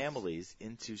bussed families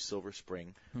into Silver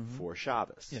Spring for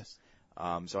Shabbos. Yes.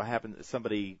 So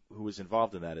somebody who was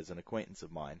involved in that is an acquaintance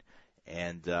of mine,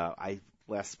 and I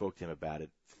last spoke to him about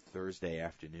it Thursday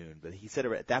afternoon. But he said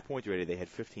at that point already they had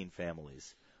 15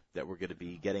 families that were going to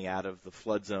be getting out of the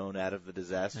flood zone, out of the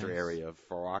disaster area of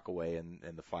Far Rockaway and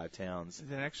the 5 towns.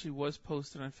 That actually was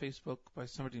posted on Facebook by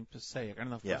somebody in Passaic. I don't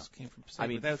know if this came from Passaic, I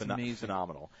mean, but that's amazing.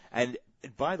 Phenomenal. And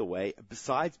by the way,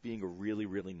 besides being a really,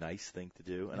 really nice thing to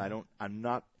do, and I'm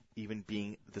not even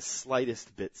being the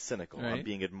slightest bit cynical. Right. I'm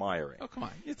being admiring. Oh, come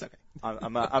on. It's okay.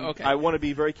 I'm not, Okay. I want to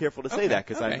be very careful to say that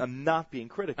because Okay. I'm not being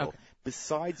critical. Okay.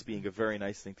 Besides being a very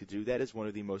nice thing to do, that is one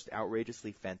of the most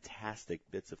outrageously fantastic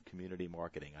bits of community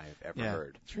marketing I have ever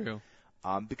heard. True.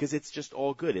 Because it's just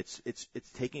all good. It's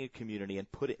taking a community and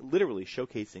literally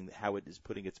showcasing how it is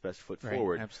putting its best foot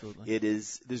forward. Absolutely.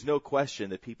 There's no question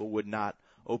that people would not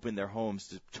open their homes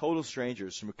to total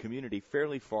strangers from a community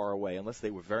fairly far away unless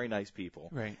they were very nice people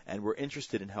Right. and were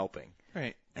interested in helping.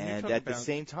 Right. And you're at the talking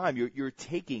same time, you're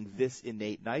taking this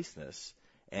innate niceness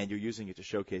and you're using it to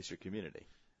showcase your community.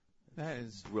 That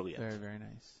is brilliant. Very, very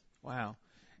nice. Wow.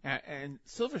 And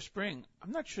Silver Spring,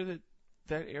 I'm not sure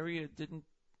that area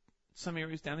some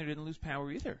areas down there didn't lose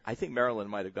power either. I think Maryland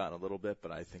might have gotten a little bit,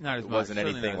 but I think Not it as much. wasn't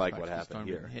Certainly anything not like as what much as happened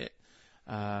Storm here.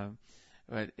 Hit.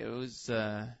 But it was,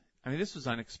 this was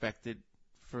unexpected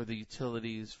for the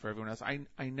utilities, for everyone else.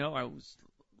 I know I was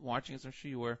watching, as I'm sure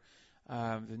you were,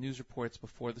 the news reports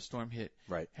before the storm hit,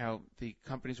 right? How the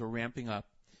companies were ramping up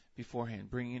beforehand,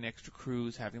 bringing in extra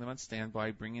crews, having them on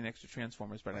standby, bringing in extra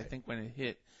transformers. But I think when it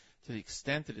hit, to the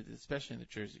extent that it did, especially in the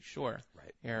Jersey Shore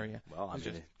area. Well,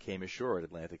 it came ashore at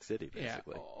Atlantic City,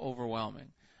 basically. Yeah, overwhelming.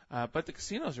 But the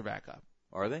casinos are back up.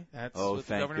 Are they? That's what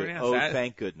the governor announced. Oh,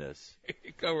 thank goodness.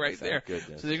 Go right thank there.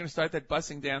 Goodness. So they're going to start that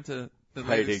busing down to the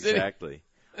right, Atlantic City. Exactly.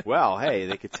 Well, hey,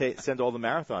 they could send all the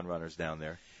marathon runners down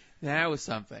there. That was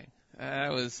something.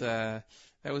 That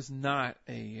was not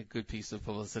a good piece of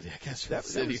publicity, I guess, for the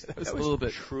city. That was a little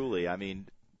bit. Truly, I mean,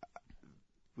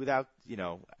 without,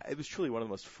 it was truly one of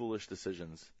the most foolish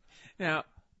decisions. Now,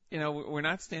 we're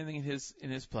not standing in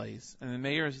his place, and the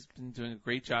mayor has been doing a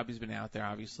great job. He's been out there,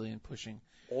 obviously, and pushing.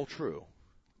 All true.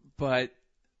 But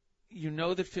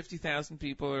that 50,000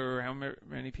 people or how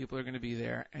many people are going to be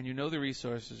there, and the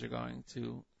resources are going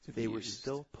to They be were used.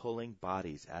 still pulling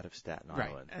bodies out of Staten Right.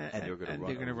 Island, and they were going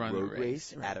to run road the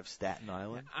race out of Staten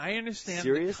Island. I understand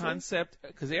Seriously? the concept,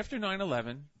 because after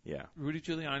 9/11, yeah, Rudy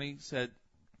Giuliani said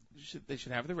they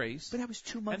should have the race. But that was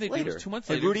 2 months and they later. Did. It was 2 months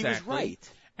and later. Rudy exactly. was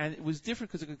right. And it was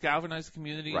different because it could galvanize the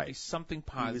community and be something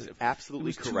positive. He was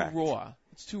absolutely correct. Too raw.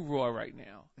 It's too raw right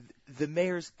now. The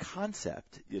mayor's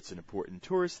concept, it's an important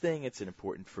tourist thing, it's an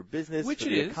important for business, Which for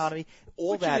it the is. economy.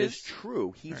 All Which that it is is.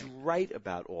 true. He's Right. right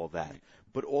about all that. Right.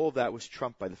 But all of that was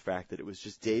trumped by the fact that it was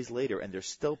just days later, and they're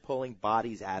still pulling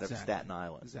bodies out of Exactly. Staten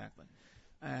Island. Exactly.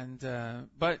 And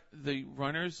but many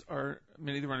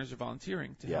of the runners are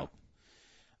volunteering to help.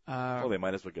 Well, they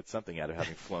might as well get something out of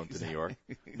having flown to New York.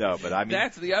 No, but I mean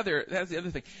that's the other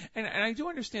thing. And I do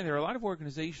understand there are a lot of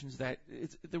organizations that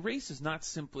the race is not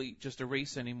simply just a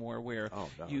race anymore where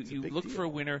you look for a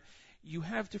winner. You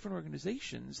have different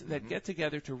organizations that get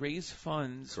together to raise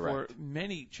funds for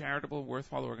many charitable,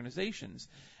 worthwhile organizations,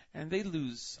 and they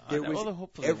lose. There was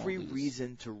hopefully every won't lose.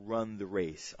 reason to run the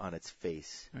race on its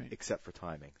face, except for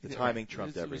timing. The Yeah, timing right.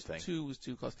 trumped everything. It was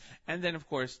too close. And then, of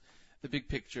course, the big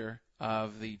picture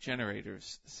of the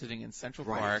generators sitting in Central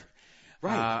Park.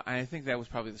 Right. And I think that was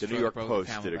probably the New straw York that broke the Post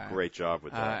camel's did a back. great job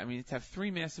with that. I mean, to have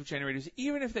 3 massive generators,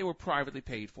 even if they were privately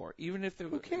paid for, even if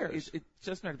who cares? It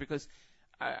doesn't matter because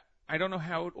I don't know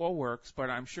how it all works, but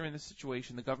I'm sure in this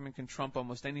situation the government can trump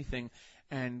almost anything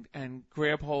and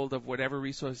grab hold of whatever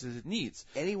resources it needs.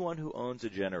 Anyone who owns a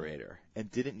generator and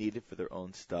didn't need it for their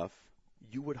own stuff,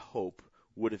 you would hope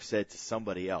would have said to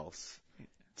somebody else,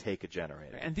 take a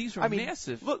generator. And these are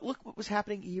massive. Look what was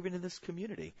happening even in this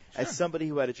community. Sure. As somebody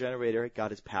who had a generator got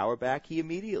his power back, he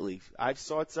immediately, I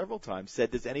saw it several times,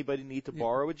 said, does anybody need to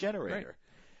borrow a generator?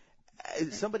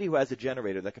 somebody who has a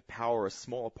generator that could power a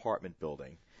small apartment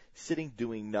building, sitting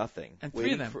doing nothing, and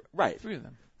three of them, right? 3 of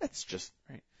them. That's just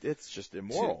right. It's just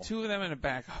immoral. Two of them and a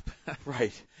backup.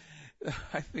 Right.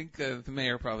 I think the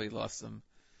mayor probably lost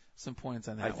some points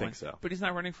on that one. I think so. But he's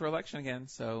not running for election again,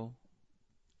 so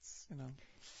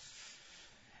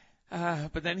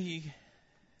but then he.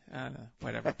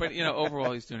 Whatever. But,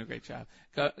 overall, he's doing a great job.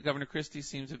 Governor Christie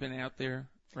seems to have been out there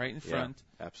right in front.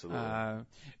 Yeah, absolutely.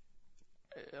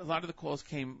 A lot of the calls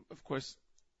came, of course,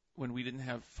 when we didn't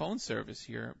have phone service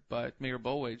here, but Mayor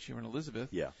Bolwage here in Elizabeth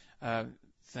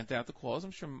sent out the calls.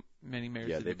 I'm sure many mayors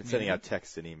did. Yeah, they've been sending out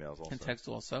texts and emails also. And text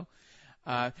also.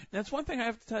 That's one thing I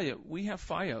have to tell you. We have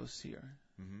Fios here,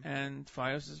 and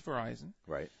Fios is Verizon.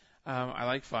 Right. I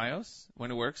like Fios.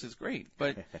 When it works, it's great.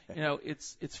 But,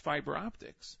 it's fiber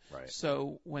optics. Right.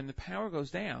 So when the power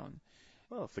goes down.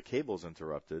 Well, if the cable's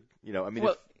interrupted,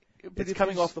 it's if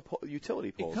coming off the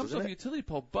utility poles, it comes isn't off it? the utility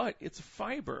pole, but it's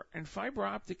fiber, and fiber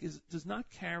optic does not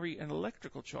carry an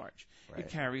electrical charge. Right. It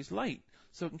carries light.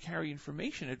 So it can carry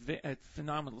information at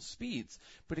phenomenal speeds,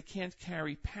 but it can't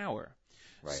carry power.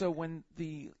 Right. So when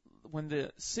the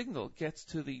signal gets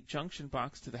to the junction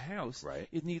box to the house, right.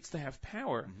 it needs to have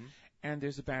power, and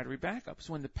there's a battery backup.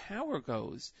 So when the power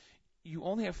goes, you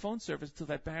only have phone service until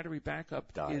that battery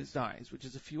backup dies, which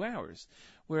is a few hours.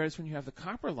 Whereas when you have the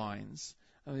copper lines,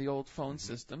 the old phone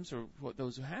systems, or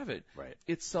those who have it, right.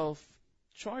 it's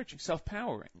self-charging,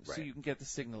 self-powering, right. so you can get the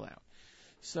signal out.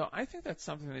 So I think that's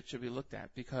something that should be looked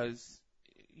at, because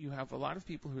you have a lot of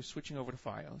people who are switching over to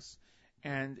Fios,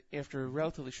 and after a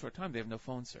relatively short time, they have no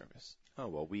phone service. Oh,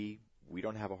 well, we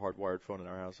don't have a hardwired phone in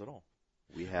our house at all.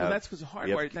 We have. Well, that's because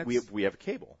hardwired. We have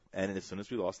cable, and as soon as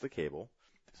we lost the cable,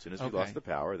 as soon as we lost the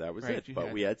power, that was it.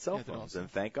 But we had cell phones, and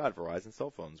thank God Verizon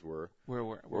cell phones were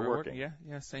working.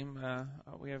 Yeah, same.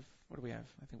 We have. What do we have?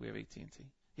 I think we have AT&T.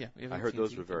 Yeah, we have. I heard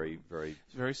those were very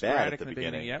sporadic bad at the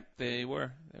beginning. Yep, they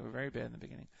were. They were very bad in the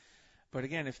beginning. But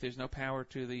again, if there's no power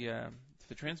to the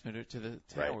transmitter, to the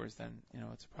towers, then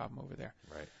it's a problem over there.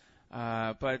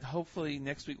 Right. But hopefully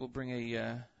next week we'll bring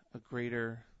a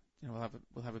greater.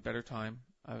 We'll have a better time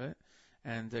of it.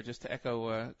 And just to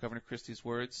echo Governor Christie's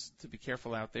words, to be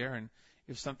careful out there, and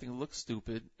if something looks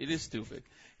stupid, it is stupid.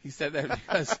 He said that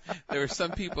because there were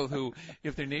some people who,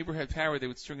 if their neighbor had power, they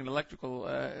would string an electrical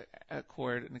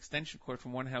cord, an extension cord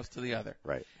from one house to the other.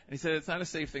 Right. And he said it's not a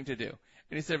safe thing to do.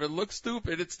 And he said if it looks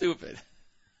stupid, it's stupid.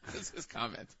 That's his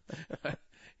comment.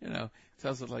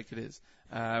 Tells it like it is.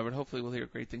 But hopefully we'll hear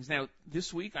great things. Now,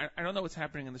 this week, I don't know what's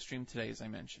happening in the stream today, as I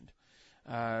mentioned.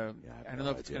 I don't know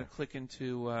if it's going to click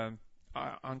into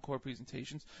encore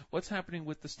presentations. What's happening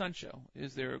with the stunt show?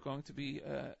 Is there going to be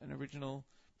an original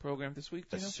program this week?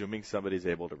 Assuming somebody's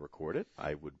able to record it,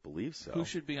 I would believe so. Who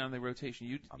should be on the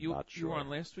rotation? I'm not sure. You were on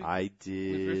last week? I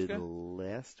did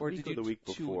last week or the week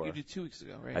before. You did 2 weeks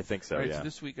ago, right? I think so, right, yeah. So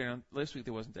this week, last week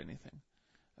there wasn't anything.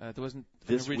 There wasn't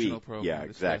this an original week, program. Yeah,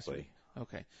 exactly.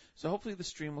 Okay. So hopefully the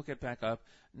stream will get back up.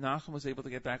 Nachum was able to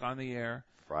get back on the air.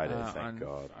 Friday, thank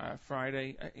God.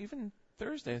 Friday, even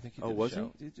Thursday, I think he did was the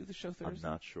show. he? Did he do the show Thursday?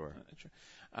 I'm not sure.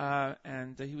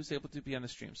 And he was able to be on the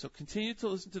stream. So continue to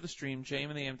listen to the stream,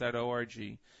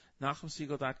 jmandtheam.org,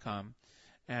 NachumSiegel.com,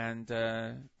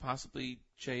 and possibly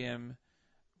JM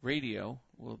Radio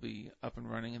will be up and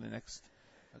running in the next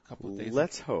couple of days.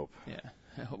 Let's hope. Yeah,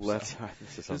 I hope so.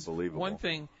 This is unbelievable. One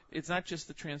thing, it's not just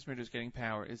the transmitters getting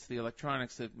power; it's the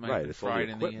electronics that might have been fried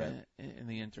in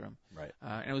the interim. Right.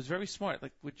 And it was very smart,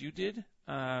 like what you did.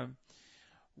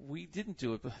 We didn't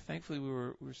do it, but thankfully we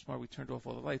were smart. We turned off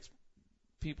all the lights.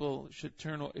 People should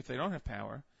turn off if they don't have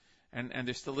power, and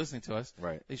they're still listening to us.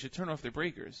 Right. They should turn off their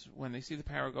breakers when they see the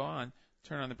power go on.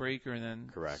 Turn on the breaker and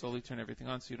then slowly turn everything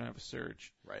on, so you don't have a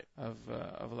surge of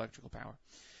electrical power.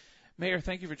 Mayor,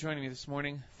 thank you for joining me this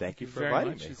morning. Thank you for very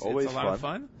inviting much. me. It's Always a lot of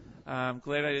fun. I'm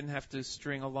glad I didn't have to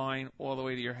string a line all the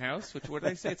way to your house. What did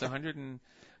I say? It's 100 and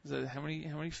how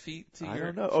many feet to your house? I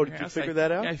don't know. Oh, did you figure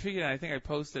that out? Yeah, I figured it. I think I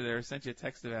posted it or sent you a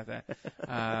text about that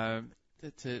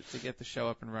to get the show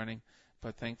up and running.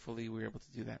 But thankfully we were able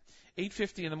to do that.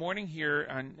 8:50 in the morning here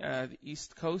on the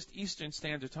East Coast, Eastern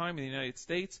Standard Time in the United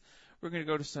States. We're going to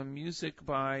go to some music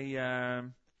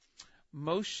by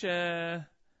Moshe.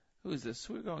 Who is this?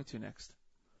 Who are we going to next?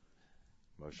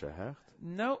 Moshe Hecht?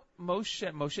 No,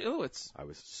 Moshe Ilowitz. I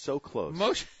was so close.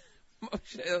 Moshe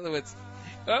Ilowitz.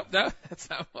 Oh, no, that's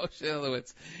not Moshe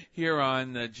Ilowitz. Here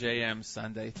on JM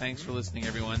Sunday. Thanks for listening,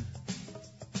 everyone.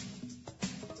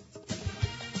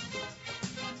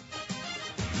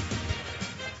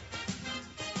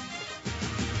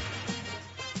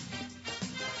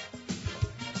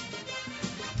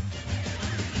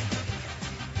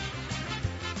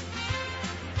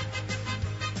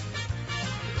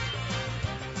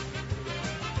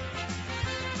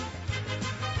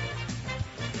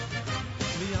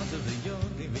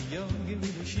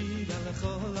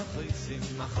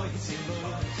 khoisim ma khoisim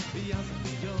boy biyaz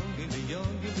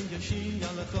biyong biyashia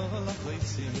lechol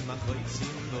khoisim ma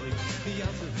khoisim boy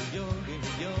biyaz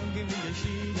biyong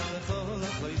biyashia lechol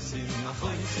khoisim ma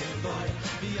khoisim boy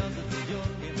biyaz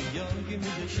biyong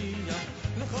biyashia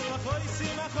lechol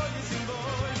khoisim ma khoisim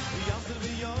boy biyaz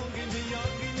biyong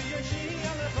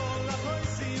biyashia lechol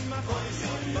khoisim ma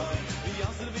khoisim boy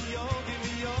biyaz biyong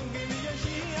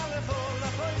biyashia lechol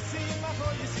khoisim ma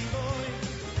khoisim boy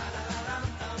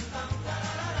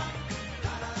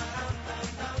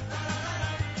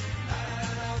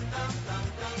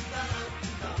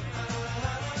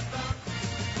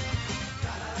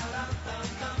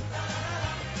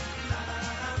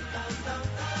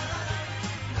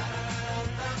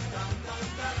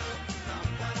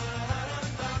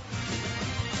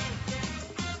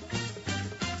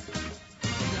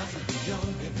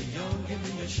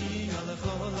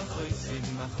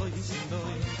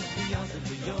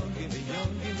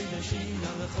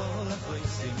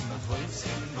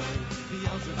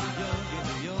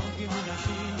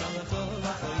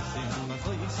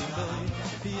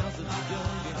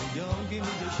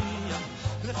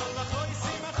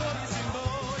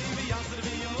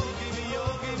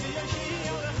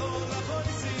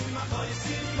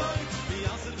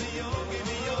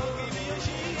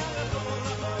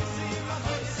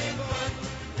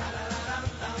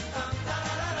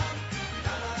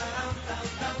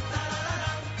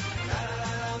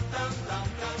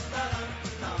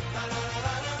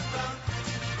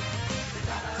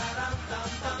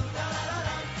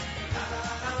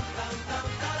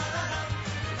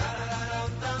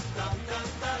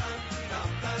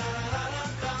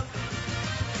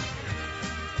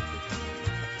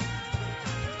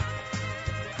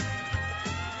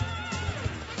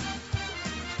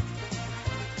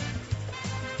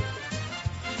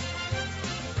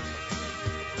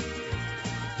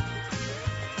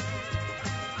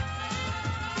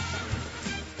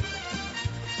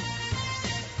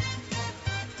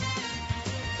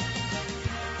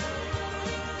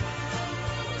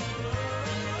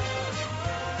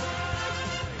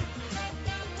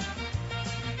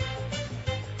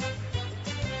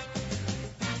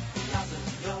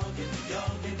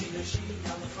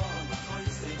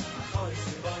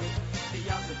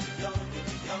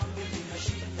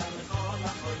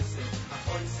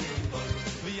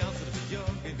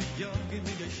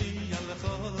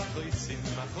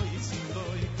khoisim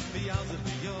boy biyaz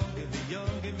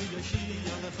biyong biyashia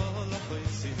lechol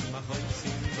khoisim ma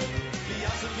khoisim boy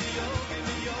biyaz biyong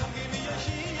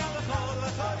biyashia lechol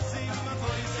khoisim ma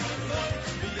khoisim boy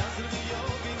biyaz biyong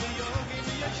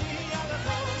biyashia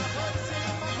lechol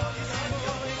khoisim ma khoisim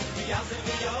boy biyaz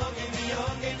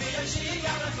biyong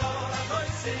biyashia lechol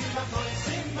khoisim ma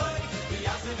khoisim boy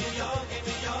biyaz biyong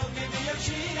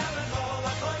biyashia lechol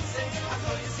khoisim ma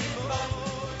khoisim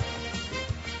boy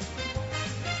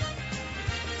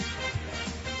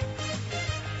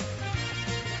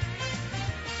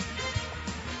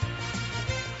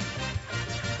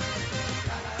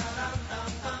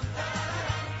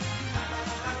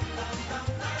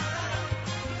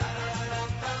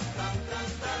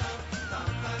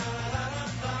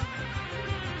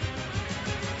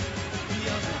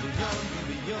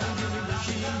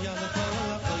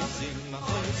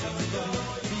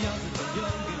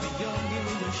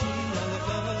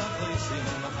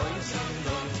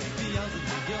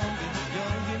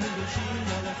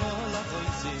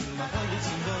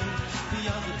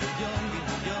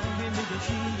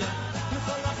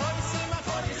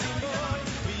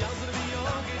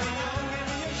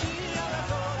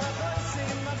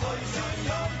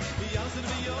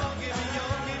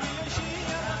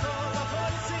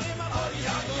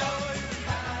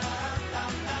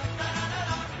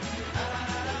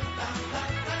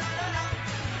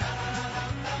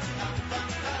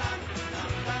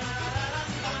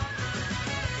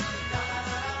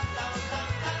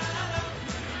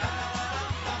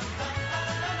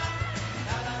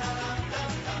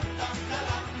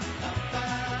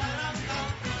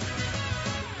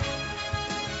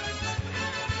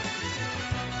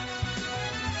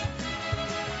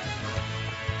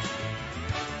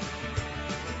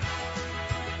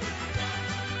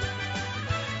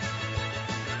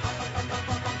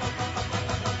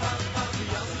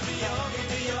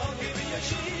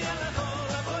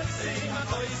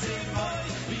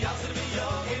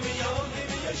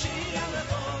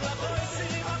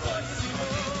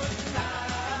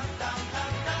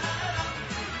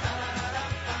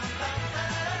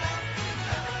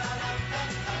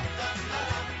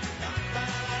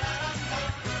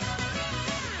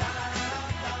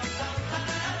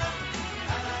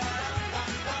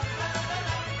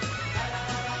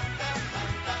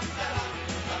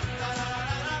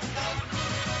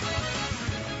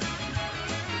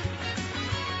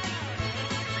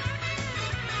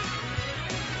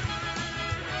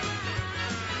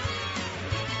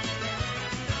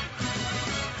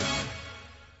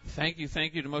Thank you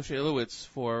to Moshe Ilowitz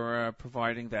for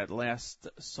providing that last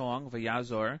song,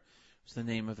 Vayazor, was the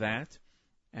name of that.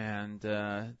 And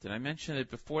did I mention it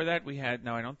before that? We had,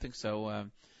 no, I don't think so.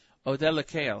 Odella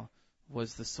Kale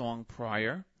was the song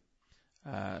prior.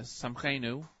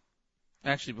 Samchenu.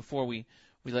 Actually, before we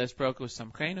last broke, it was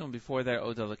Samchenu, and before that,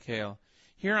 Odella Kale.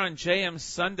 Here on JM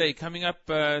Sunday, coming up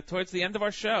towards the end of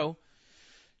our show,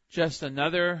 just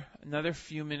another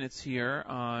few minutes here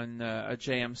on a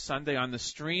JM Sunday on the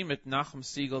stream at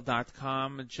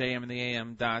NachumSiegel.com,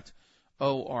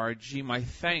 jmandtheam.org. My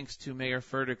thanks to Mayor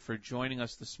Furtick for joining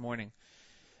us this morning.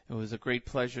 It was a great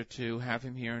pleasure to have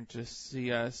him here and to see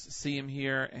him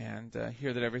here and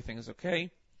hear that everything is okay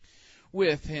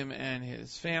with him and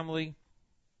his family,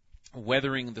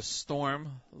 weathering the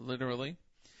storm, literally.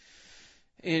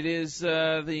 It is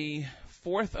the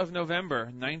 4th of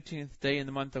November, 19th day in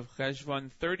the month of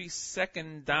Cheshvan,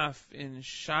 32nd daf in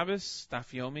Shabbos,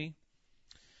 daf Yomi.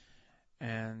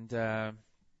 And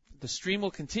the stream will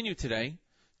continue today,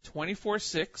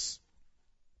 24/6.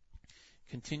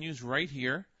 Continues right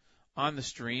here on the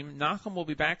stream. Nachum will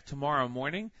be back tomorrow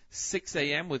morning, 6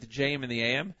 a.m. with JM in the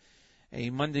AM,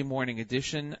 a Monday morning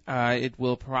edition. It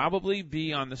will probably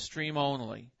be on the stream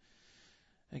only.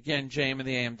 Again,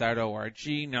 jmandtheam.org,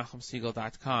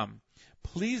 NachumSiegel.com.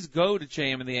 Please go to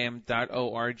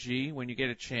jmandtheam.org when you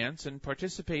get a chance and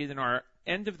participate in our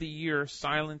end-of-the-year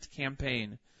silent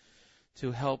campaign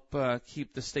to help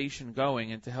keep the station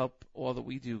going and to help all that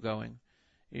we do going.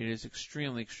 It is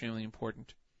extremely, extremely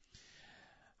important.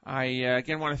 I,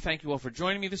 again, want to thank you all for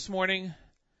joining me this morning,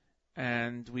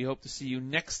 and we hope to see you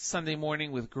next Sunday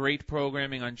morning with great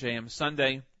programming on JM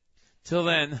Sunday. Till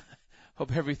then,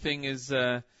 hope everything is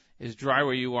dry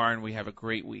where you are and we have a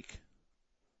great week.